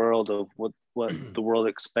stress of the world, of what the world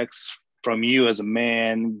expects from you as a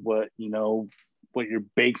man, what, you know, what your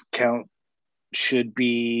bank account should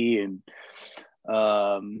be. And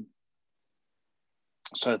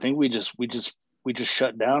so I think we just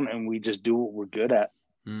shut down and we just do what we're good at.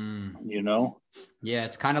 You know? Yeah,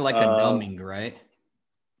 it's kind of like a numbing, right?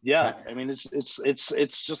 Yeah, I mean, it's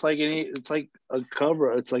just like it's like a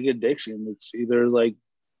cover. It's like addiction. It's either like,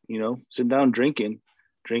 you know, sit down drinking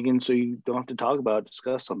so you don't have to talk about,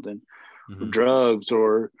 discuss something, or drugs,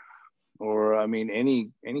 or I mean,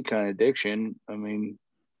 any kind of addiction. I mean,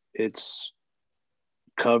 it's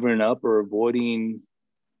covering up or avoiding,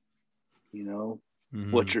 you know,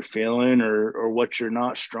 what you're feeling or what you're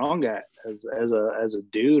not strong at as a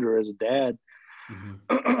dude or as a dad.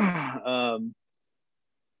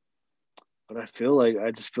 But I just feel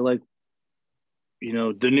like, you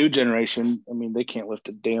know, the new generation, I mean, they can't lift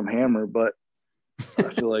a damn hammer, but I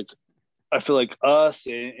feel like us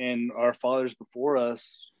and our fathers before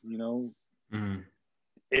us, you know,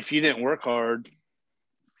 if you didn't work hard,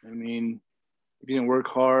 I mean, if you didn't work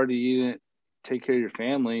hard, you didn't take care of your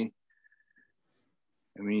family,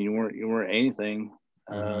 I mean, you weren't anything.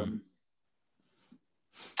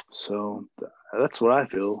 So that's what I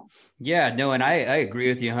feel. Yeah, no, and I agree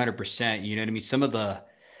with you 100%. You know what I mean?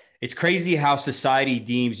 It's crazy how society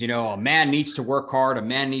deems, you know, a man needs to work hard, a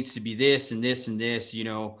man needs to be this and this and this, you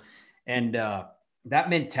know, and that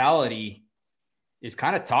mentality is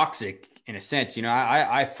kind of toxic in a sense. You know,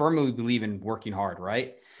 I firmly believe in working hard,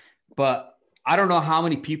 right? But I don't know how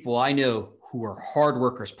many people I know who are hard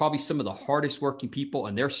workers, probably some of the hardest working people,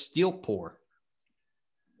 and they're still poor.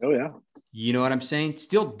 Oh, yeah. You know what I'm saying?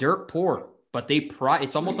 Still dirt poor, but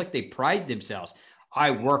it's almost like they pride themselves.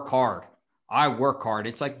 I work hard.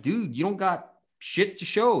 It's like, dude, you don't got shit to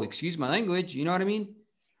show. Excuse my language. You know what I mean?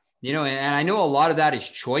 You know, and I know a lot of that is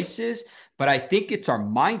choices, but I think it's our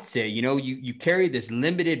mindset. You know, you carry this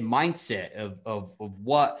limited mindset of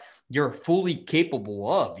what you're fully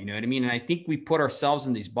capable of. You know what I mean? And I think we put ourselves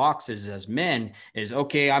in these boxes as men is,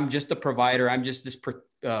 okay, I'm just a provider. I'm just this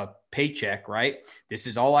paycheck, right? This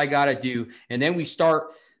is all I got to do. And then we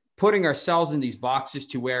start putting ourselves in these boxes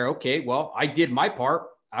to where, okay, well, I did my part.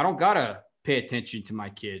 I don't got to pay attention to my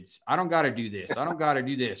kids. I don't got to do this. I don't got to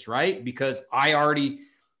do this, right? Because I already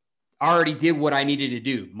did what I needed to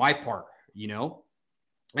do, my part, you know?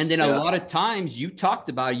 And then a lot of times you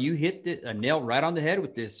hit a nail right on the head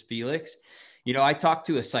with this, Felix. You know, I talked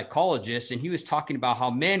to a psychologist and he was talking about how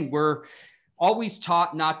men were always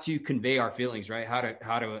taught not to convey our feelings, right? How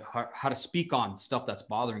to speak on stuff that's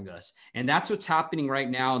bothering us. And that's what's happening right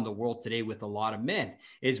now in the world today with a lot of men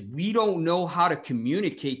is we don't know how to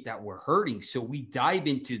communicate that we're hurting. So we dive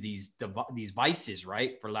into these vices,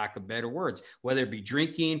 right? For lack of better words, whether it be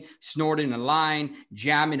drinking, snorting a line,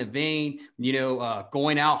 jamming a vein, you know,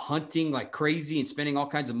 going out hunting like crazy and spending all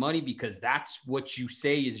kinds of money because that's what you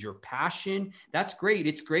say is your passion. That's great.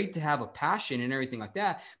 It's great to have a passion and everything like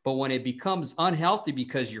that. But when it becomes unhealthy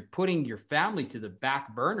because you're putting your family to the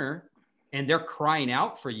back burner and they're crying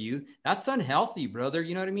out for you, that's unhealthy, brother.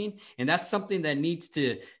 You know what I mean? And that's something that needs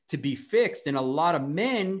to be fixed. And a lot of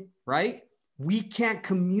men, right? We can't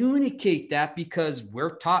communicate that because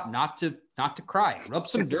we're taught not to cry. Rub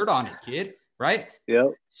some dirt on it, kid. Right? Yeah.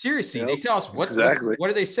 Seriously, they tell us what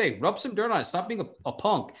do they say? Rub some dirt on it. Stop being a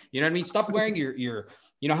punk. You know what I mean? Stop wearing your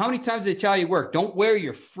you know, how many times they tell you work? Don't wear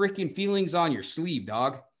your freaking feelings on your sleeve,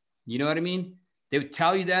 dog. You know what I mean? They would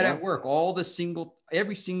tell you that at work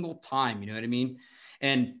every single time. You know what I mean?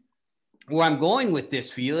 And where I'm going with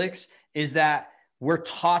this, Felix, is that we're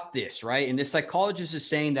taught this, right? And the psychologist is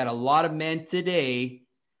saying that a lot of men today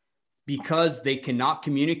because they cannot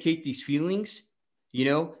communicate these feelings, you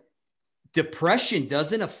know, depression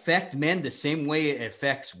doesn't affect men the same way it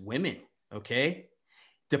affects women. Okay.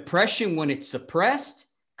 Depression, when it's suppressed,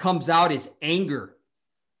 comes out as anger,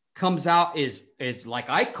 comes out is like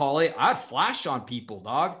I call it, I'd flash on people,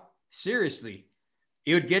 dog. Seriously.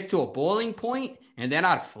 It would get to a boiling point, and then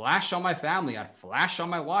I'd flash on my family. I'd flash on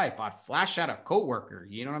my wife. I'd flash at a coworker.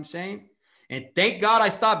 You know what I'm saying? And thank God I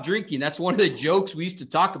stopped drinking. That's one of the jokes we used to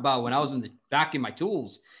talk about when I was back in my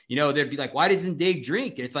tools. You know, they'd be like, why doesn't Dave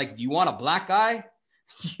drink? And it's like, do you want a black eye?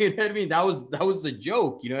 You know what I mean? That was the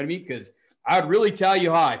joke. You know what I mean? Because I would really tell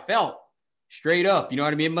you how I felt straight up. You know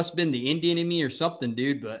what I mean? It must have been the Indian in me or something,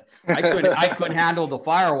 dude. But I couldn't handle the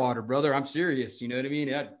fire water, brother. I'm serious. You know what I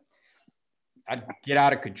mean? I'd get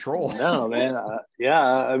out of control. No, man. Yeah,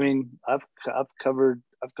 I mean, I've covered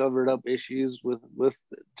up issues with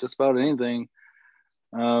just about anything.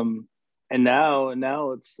 And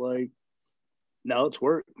now it's like, now it's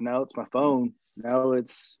work. Now it's my phone. Now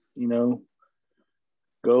it's, you know,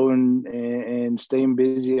 going and staying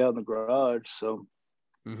busy out in the garage. So,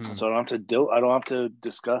 so I don't have to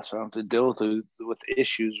discuss. I don't have to deal with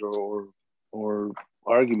issues or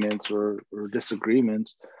arguments or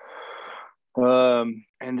disagreements.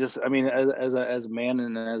 And just, I mean, as a man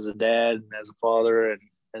and as a dad and as a father and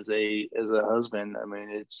as a husband, I mean,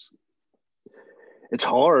 it's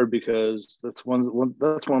hard because that's one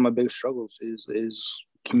of my biggest struggles is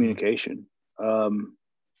communication.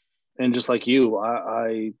 And just like you,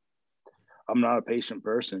 I'm not a patient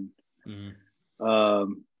person. You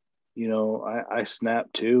know, I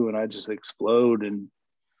snap too, and I just explode, and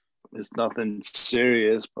it's nothing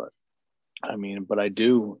serious, but I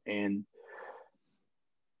do. And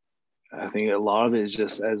I think a lot of it is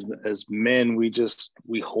just as men,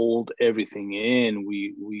 we hold everything in.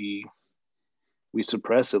 We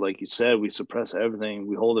suppress it. Like you said, we suppress everything.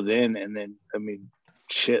 We hold it in. And then, I mean,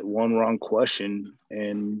 shit, one wrong question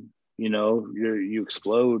and, you know, you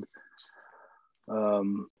explode.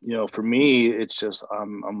 You know, for me, it's just,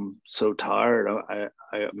 I'm so tired.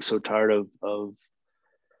 I'm so tired of,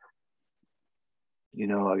 you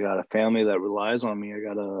know, I got a family that relies on me. I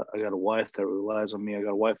got a wife that relies on me. I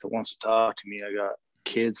got a wife that wants to talk to me. I got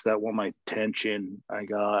kids that want my attention. I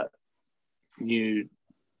got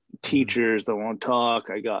teachers that want to talk.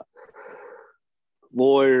 I got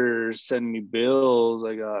lawyers sending me bills.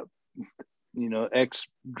 I got, you know, ex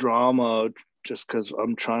drama just because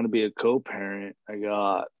I'm trying to be a co-parent. I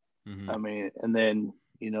got, I mean, and then,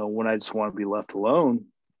 you know, when I just want to be left alone,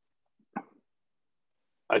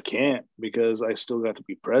 I can't, because I still got to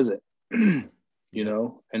be present, you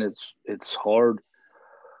know, and it's hard.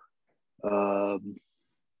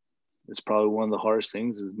 It's probably one of the hardest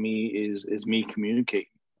things is me communicating.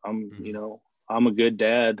 You know, I'm a good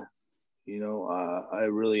dad, you know, I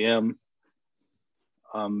really am.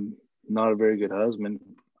 I'm not a very good husband,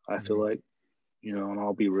 I feel like, you know, and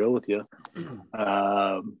I'll be real with you.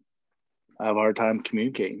 I have a hard time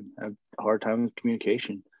communicating. I have a hard time with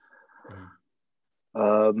communication.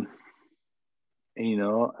 And, you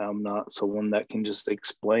know, I'm not someone that can just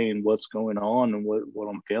explain what's going on and what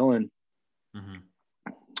I'm feeling.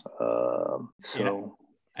 So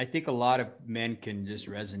I think a lot of men can just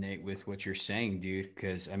resonate with what you're saying, dude,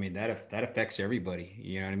 because I mean that affects everybody.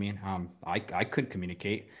 You know what I mean? I couldn't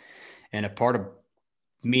communicate, and a part of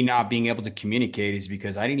me not being able to communicate is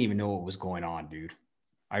because I didn't even know what was going on, dude.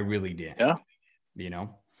 I really did. Yeah. You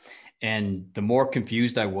know, and the more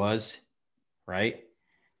confused I was, right,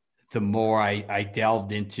 the more I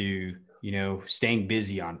delved into, you know, staying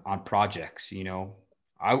busy on projects. You know,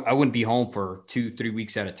 I wouldn't be home for 2-3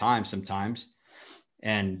 weeks at a time sometimes.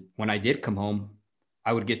 And when I did come home,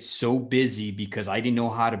 I would get so busy because I didn't know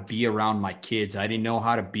how to be around my kids. I didn't know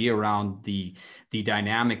how to be around the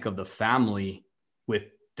dynamic of the family with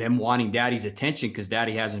them wanting daddy's attention because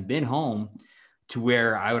daddy hasn't been home, to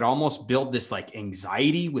where I would almost build this like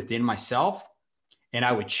anxiety within myself, and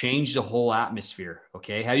I would change the whole atmosphere.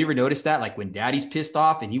 Okay. Have you ever noticed that? Like when daddy's pissed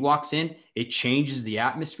off and he walks in, it changes the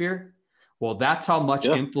atmosphere. Well, that's how much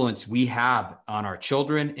influence we have on our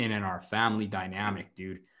children and in our family dynamic,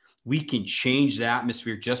 dude. We can change the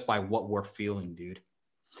atmosphere just by what we're feeling, dude.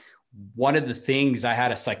 One of the things, I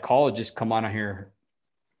had a psychologist come on here,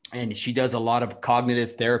 and she does a lot of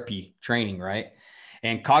cognitive therapy training, right?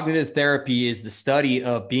 And cognitive therapy is the study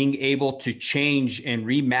of being able to change and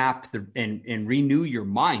remap and renew your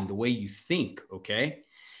mind, the way you think, okay?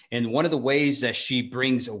 And one of the ways that she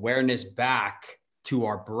brings awareness back to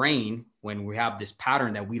our brain when we have this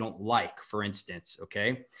pattern that we don't like, for instance,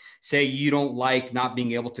 okay? Say you don't like not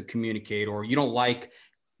being able to communicate, or you don't like,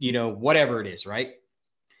 you know, whatever it is, right?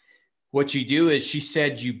 What you do is, she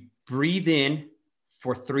said, you breathe in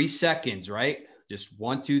for 3 seconds, right? Just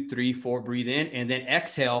 1, 2, 3, 4, breathe in, and then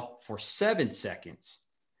exhale for 7 seconds.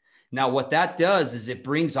 Now, what that does is it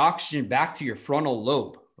brings oxygen back to your frontal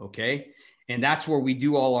lobe. Okay. And that's where we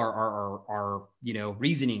do all our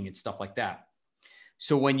reasoning and stuff like that.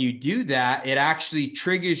 So when you do that, it actually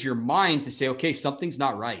triggers your mind to say, okay, something's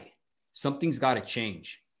not right. Something's got to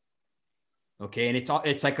change. Okay. And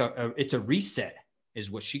it's like it's a reset is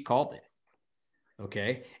what she called it.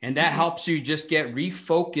 Okay. And that helps you just get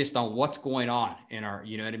refocused on what's going on in our,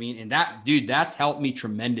 you know what I mean? And that's helped me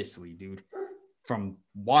tremendously, dude, from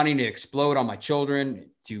wanting to explode on my children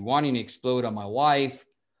to wanting to explode on my wife,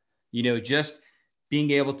 just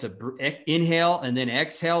being able to inhale and then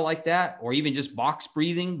exhale like that, or even just box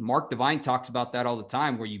breathing. Mark Divine talks about that all the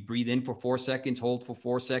time, where you breathe in for 4 seconds, hold for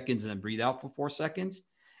 4 seconds, and then breathe out for 4 seconds.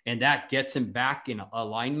 And that gets him back in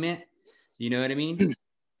alignment. You know what I mean?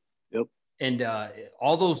 Yep. And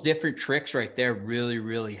all those different tricks right there really,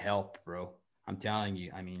 really help, bro. I'm telling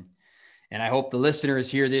you. I mean, and I hope the listeners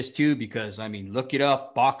hear this too, because look it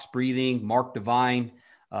up, box breathing, Mark Divine,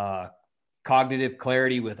 cognitive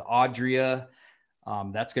clarity with Audria.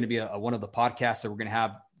 That's going to be one of the podcasts that we're going to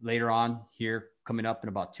have later on here coming up in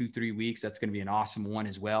about 2-3 weeks. That's going to be an awesome one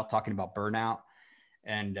as well, talking about burnout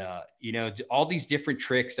and, all these different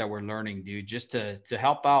tricks that we're learning, dude, just to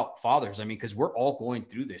help out fathers. Because we're all going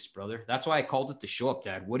through this, brother. That's why I called it the show up,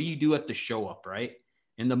 Dad. What do you do at the show up, right?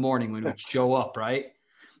 In the morning when we show up, right?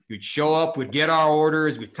 We'd show up, we'd get our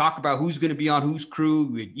orders, we'd talk about who's going to be on whose crew,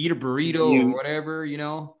 we'd eat a burrito or whatever,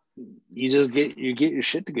 You just get your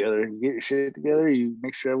shit together. You get your shit together. You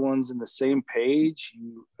make sure everyone's in the same page.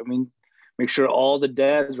 Make sure all the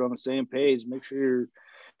dads are on the same page. Make sure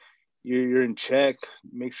you're in check.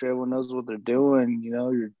 Make sure everyone knows what they're doing.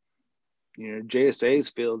 Your JSA is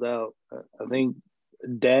filled out. I think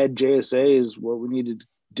dad JSA is what we need to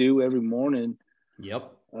do every morning.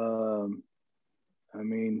 Yep.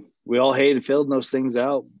 We all hated filling those things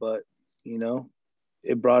out, but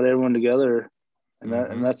it brought everyone together.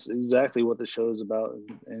 And that's exactly what the show is about.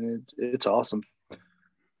 And it's awesome.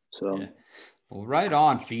 So, yeah. Well, right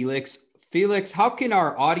on, Felix. Felix, how can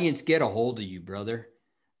our audience get a hold of you, brother?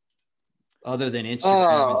 Other than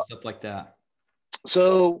Instagram and stuff like that.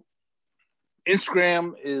 So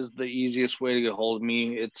Instagram is the easiest way to get a hold of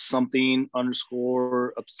me. It's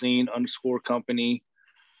something_obscene_company.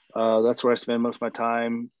 That's where I spend most of my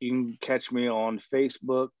time. You can catch me on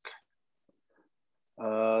Facebook.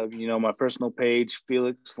 My personal page,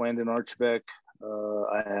 Felix Landon Archibeque.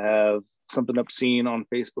 I have something Obscene on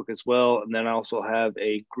Facebook as well. And then I also have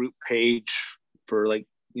a group page for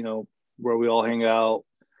where we all hang out,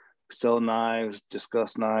 sell knives,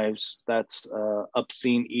 discuss knives. That's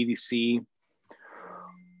Obscene EDC.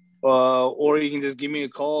 Or you can just give me a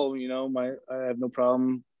call. I have no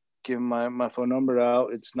problem giving my phone number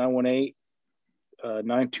out. It's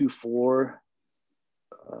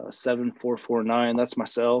 918-924-7449. That's my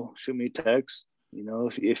cell. Shoot me a text.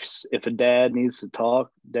 If a dad needs to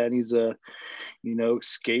talk, dad needs a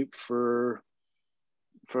escape for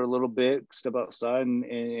a little bit, step outside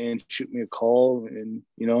and shoot me a call. And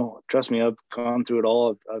trust me, I've gone through it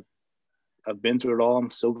all. I've been through it all.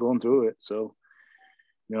 I'm still going through it. So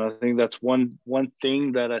I think that's one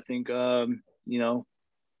thing that I think kind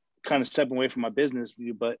of stepping away from my business,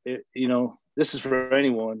 but this is for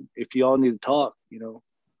anyone. If y'all need to talk,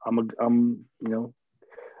 I'm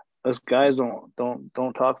us guys don't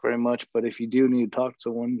talk very much, but if you do need to talk to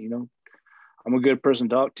someone, I'm a good person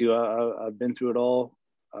to talk to. I've been through it all.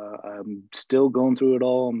 I'm still going through it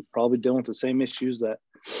all. I'm probably dealing with the same issues that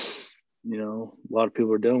a lot of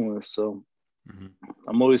people are dealing with. So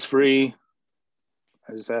I'm always free.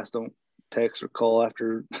 I just ask don't text or call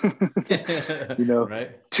after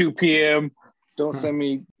right. 2 p.m. Don't send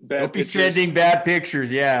me bad Don't be pictures. sending bad pictures.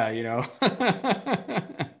 Yeah,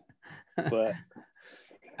 But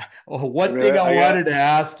one thing I wanted to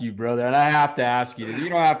ask you, brother, and I have to ask you, you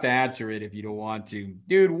don't have to answer it if you don't want to.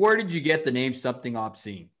 Dude, where did you get the name Something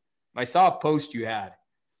Obscene? I saw a post you had.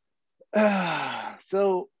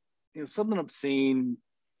 So, Something Obscene,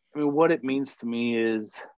 what it means to me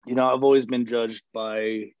is, I've always been judged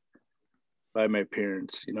by my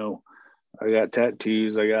appearance. I got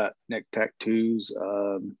tattoos, I got neck tattoos.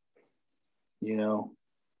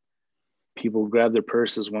 People grab their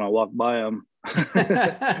purses when I walk by them.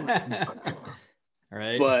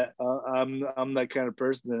 Right. But I'm that kind of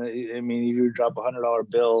person. If you drop $100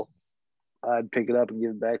 bill, I'd pick it up and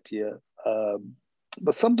give it back to you.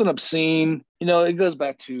 But Something Obscene, it goes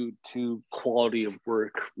back to quality of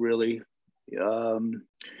work, really. I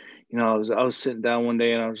was sitting down one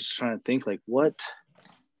day and I was just trying to think, what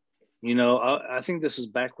I think this was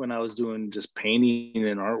back when I was doing just painting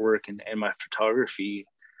and artwork and my photography.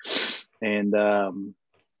 And I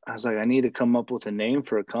was like, I need to come up with a name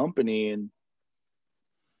for a company. And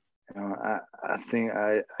I think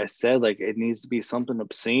I said, like, it needs to be something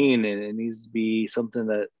obscene, and it needs to be something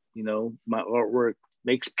that, my artwork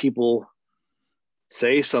makes people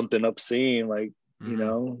say something obscene. Like,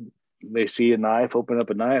 they see a knife, open up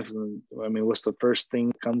a knife. And I mean, what's the first thing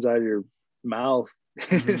that comes out of your mouth?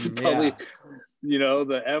 It's probably,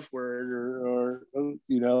 the F word or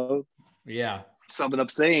something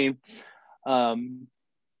upsetting.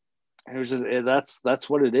 It was just, that's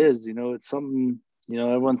what it is. It's something,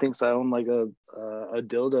 everyone thinks I own like a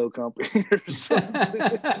dildo company or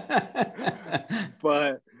something,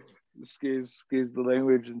 but excuse the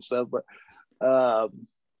language and stuff. But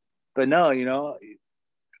no,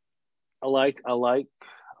 I like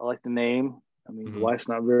the name. I mean, the wife's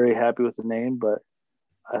not very happy with the name, but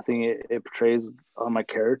I think it portrays on my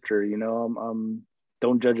character. I'm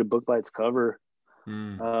don't judge a book by its cover.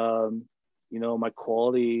 My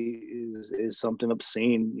quality is something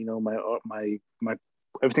obscene. My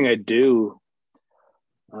everything I do.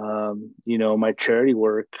 My charity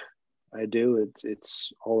work I do.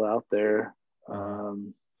 It's all out there.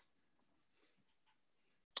 Don't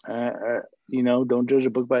judge a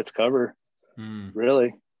book by its cover.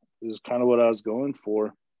 Really, is kind of what I was going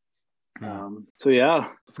for. So yeah,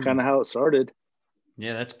 it's kind of how it started.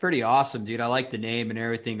 Yeah, that's pretty awesome, dude. I like the name and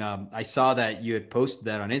everything. I saw that you had posted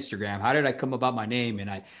that on Instagram. How did I come about my name? And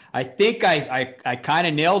I think I kind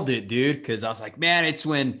of nailed it, dude, because I was like, man, it's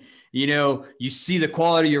when, you see the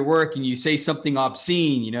quality of your work and you say something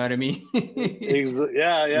obscene, you know what I mean?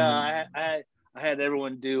 Yeah. I had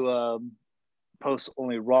everyone do post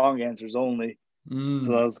only wrong answers only. So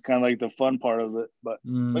that was kind of like the fun part of it. But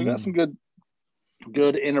we got some good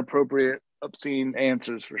inappropriate obscene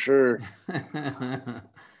answers for sure.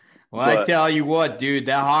 Well, I tell you what, dude,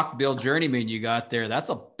 that Hawkbill Journeyman you got there, that's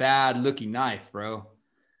a bad looking knife, bro.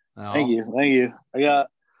 Thank you. I got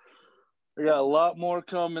a lot more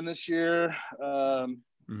coming this year.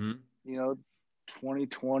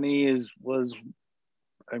 2020 was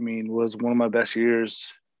one of my best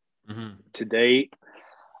years to date.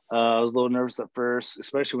 I was a little nervous at first,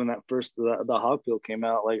 especially when the Hawkbill came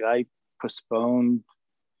out. Like, I postponed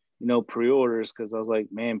pre-orders because I was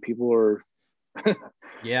like, man, people are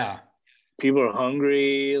people are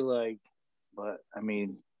hungry, like, but I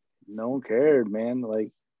mean, no one cared, man.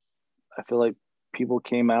 Like, I feel like people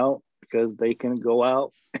came out because they can go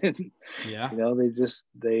out and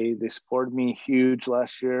they supported me huge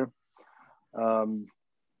last year.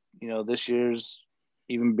 This year's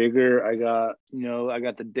even bigger. I got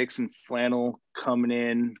the Dixon flannel coming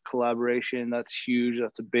in collaboration. That's huge.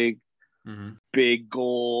 That's a big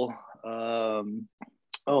goal.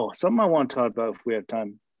 Something I want to talk about if we have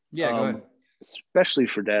time. Yeah, go ahead. Especially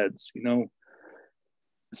for dads,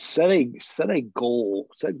 set goals,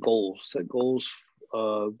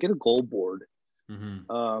 get a goal board.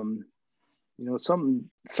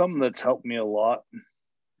 Something that's helped me a lot.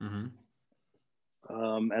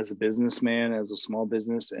 As a businessman, as a small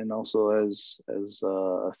business, and also as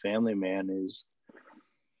a family man, is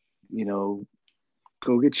go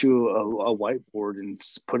get you a whiteboard and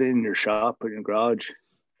put it in your shop, put it in your garage,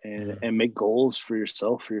 and make goals for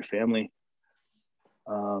yourself, for your family.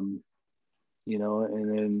 And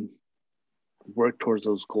then work towards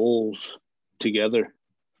those goals together.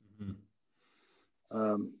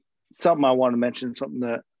 Something I want to mention, something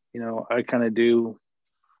that, I kind of do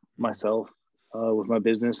myself with my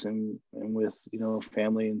business and with,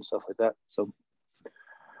 family and stuff like that. So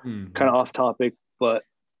kind of off topic, but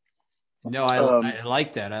no, I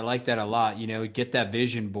like that. I like that a lot. Get that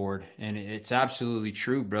vision board, and it's absolutely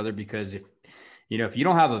true, brother, because if you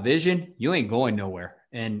don't have a vision, you ain't going nowhere.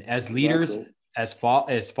 And as leaders, as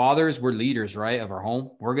fathers, we're leaders, right, of our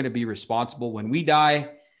home. We're going to be responsible when we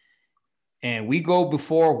die and we go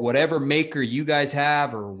before whatever maker you guys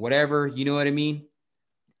have or whatever, you know what I mean?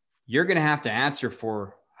 You're going to have to answer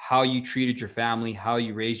for how you treated your family, how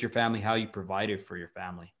you raised your family, how you provided for your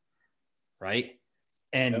family, right?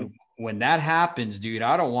 And when that happens, dude,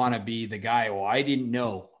 I don't want to be the guy, I didn't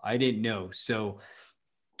know. So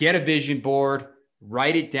get a vision board,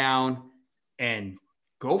 write it down, and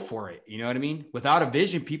go for it. You know what I mean? Without a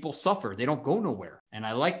vision, people suffer. They don't go nowhere. And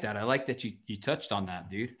I like that. I like that you touched on that,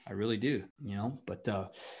 dude. I really do, but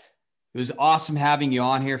it was awesome having you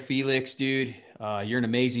on here, Felix, dude. You're an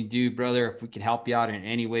amazing dude, brother. If we can help you out in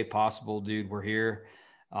any way possible, dude, we're here.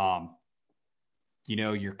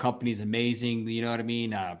 Your company's amazing. You know what I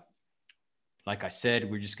mean? Like I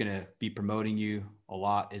said, we're just going to be promoting you a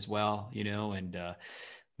lot as well, and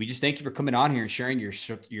we just thank you for coming on here and sharing your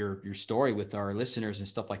story with our listeners and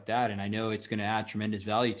stuff like that. And I know it's going to add tremendous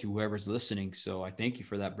value to whoever's listening. So I thank you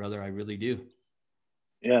for that, brother. I really do.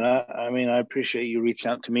 Yeah. And I mean, I appreciate you reaching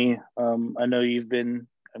out to me. I know you've been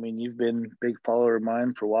a big follower of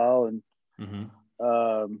mine for a while, and,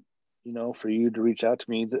 you know, for you to reach out to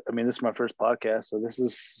me, I mean, this is my first podcast, so this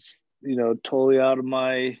is, you know, totally out of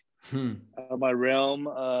my realm.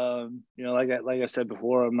 You know, like I said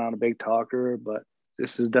before, I'm not a big talker, but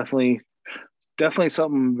this is definitely something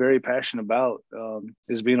I'm very passionate about,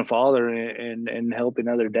 is being a father and helping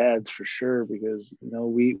other dads, for sure, because, you know,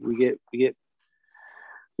 we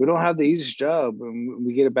don't have the easiest job, and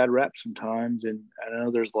we get a bad rap sometimes. And I know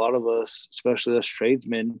there's a lot of us, especially us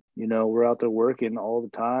tradesmen, you know, we're out there working all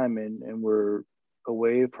the time, and we're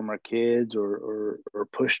away from our kids or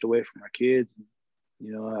pushed away from our kids.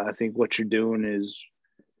 You know, I think what you're doing is,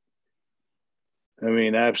 I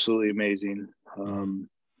mean, absolutely amazing.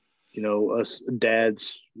 You know, us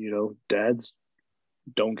dads, dads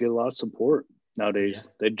don't get a lot of support nowadays.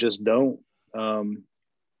 Yeah. They just don't. I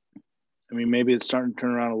mean, maybe it's starting to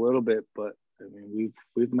turn around a little bit, but I mean,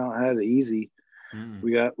 we've not had it easy.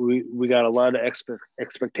 We got a lot of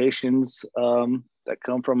expectations that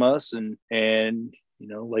come from us, and you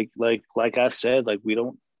know, like I've said, like we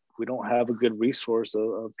don't have a good resource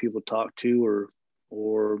of people to talk to,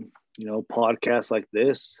 or you know, podcasts like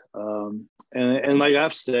this. And like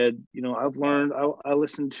I've said, you know, I've learned. I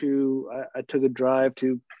listened to. I took a drive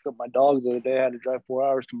to pick up my dog the other day. I had to drive 4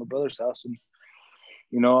 hours to my brother's house, and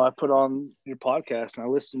you know, I put on your podcast and I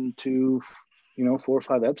listened to, you know, 4 or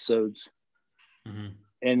 5 episodes.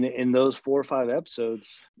 And in those 4 or 5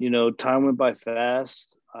 episodes, you know, time went by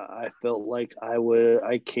fast. I felt like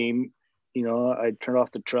I came, you know, I turned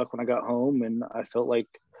off the truck when I got home, and I felt like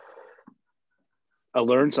I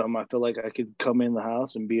learned something. I feel like I could come in the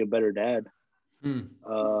house and be a better dad. And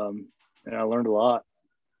I learned a lot.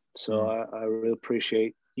 So I really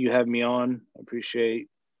appreciate you having me on. I appreciate,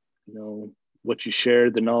 you know, what you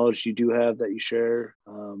share, the knowledge you do have that you share.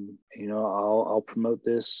 You know, I'll promote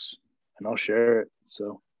this and I'll share it.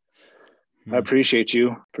 So I appreciate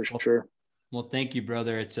you for sure. Well, thank you,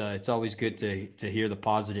 brother. It's always good to hear the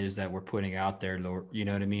positives that we're putting out there, Lord. You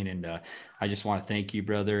know what I mean? And I just want to thank you,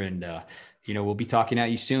 brother. And you know, we'll be talking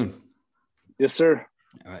at you soon. Yes, sir.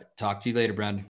 All right. Talk to you later, Brandon.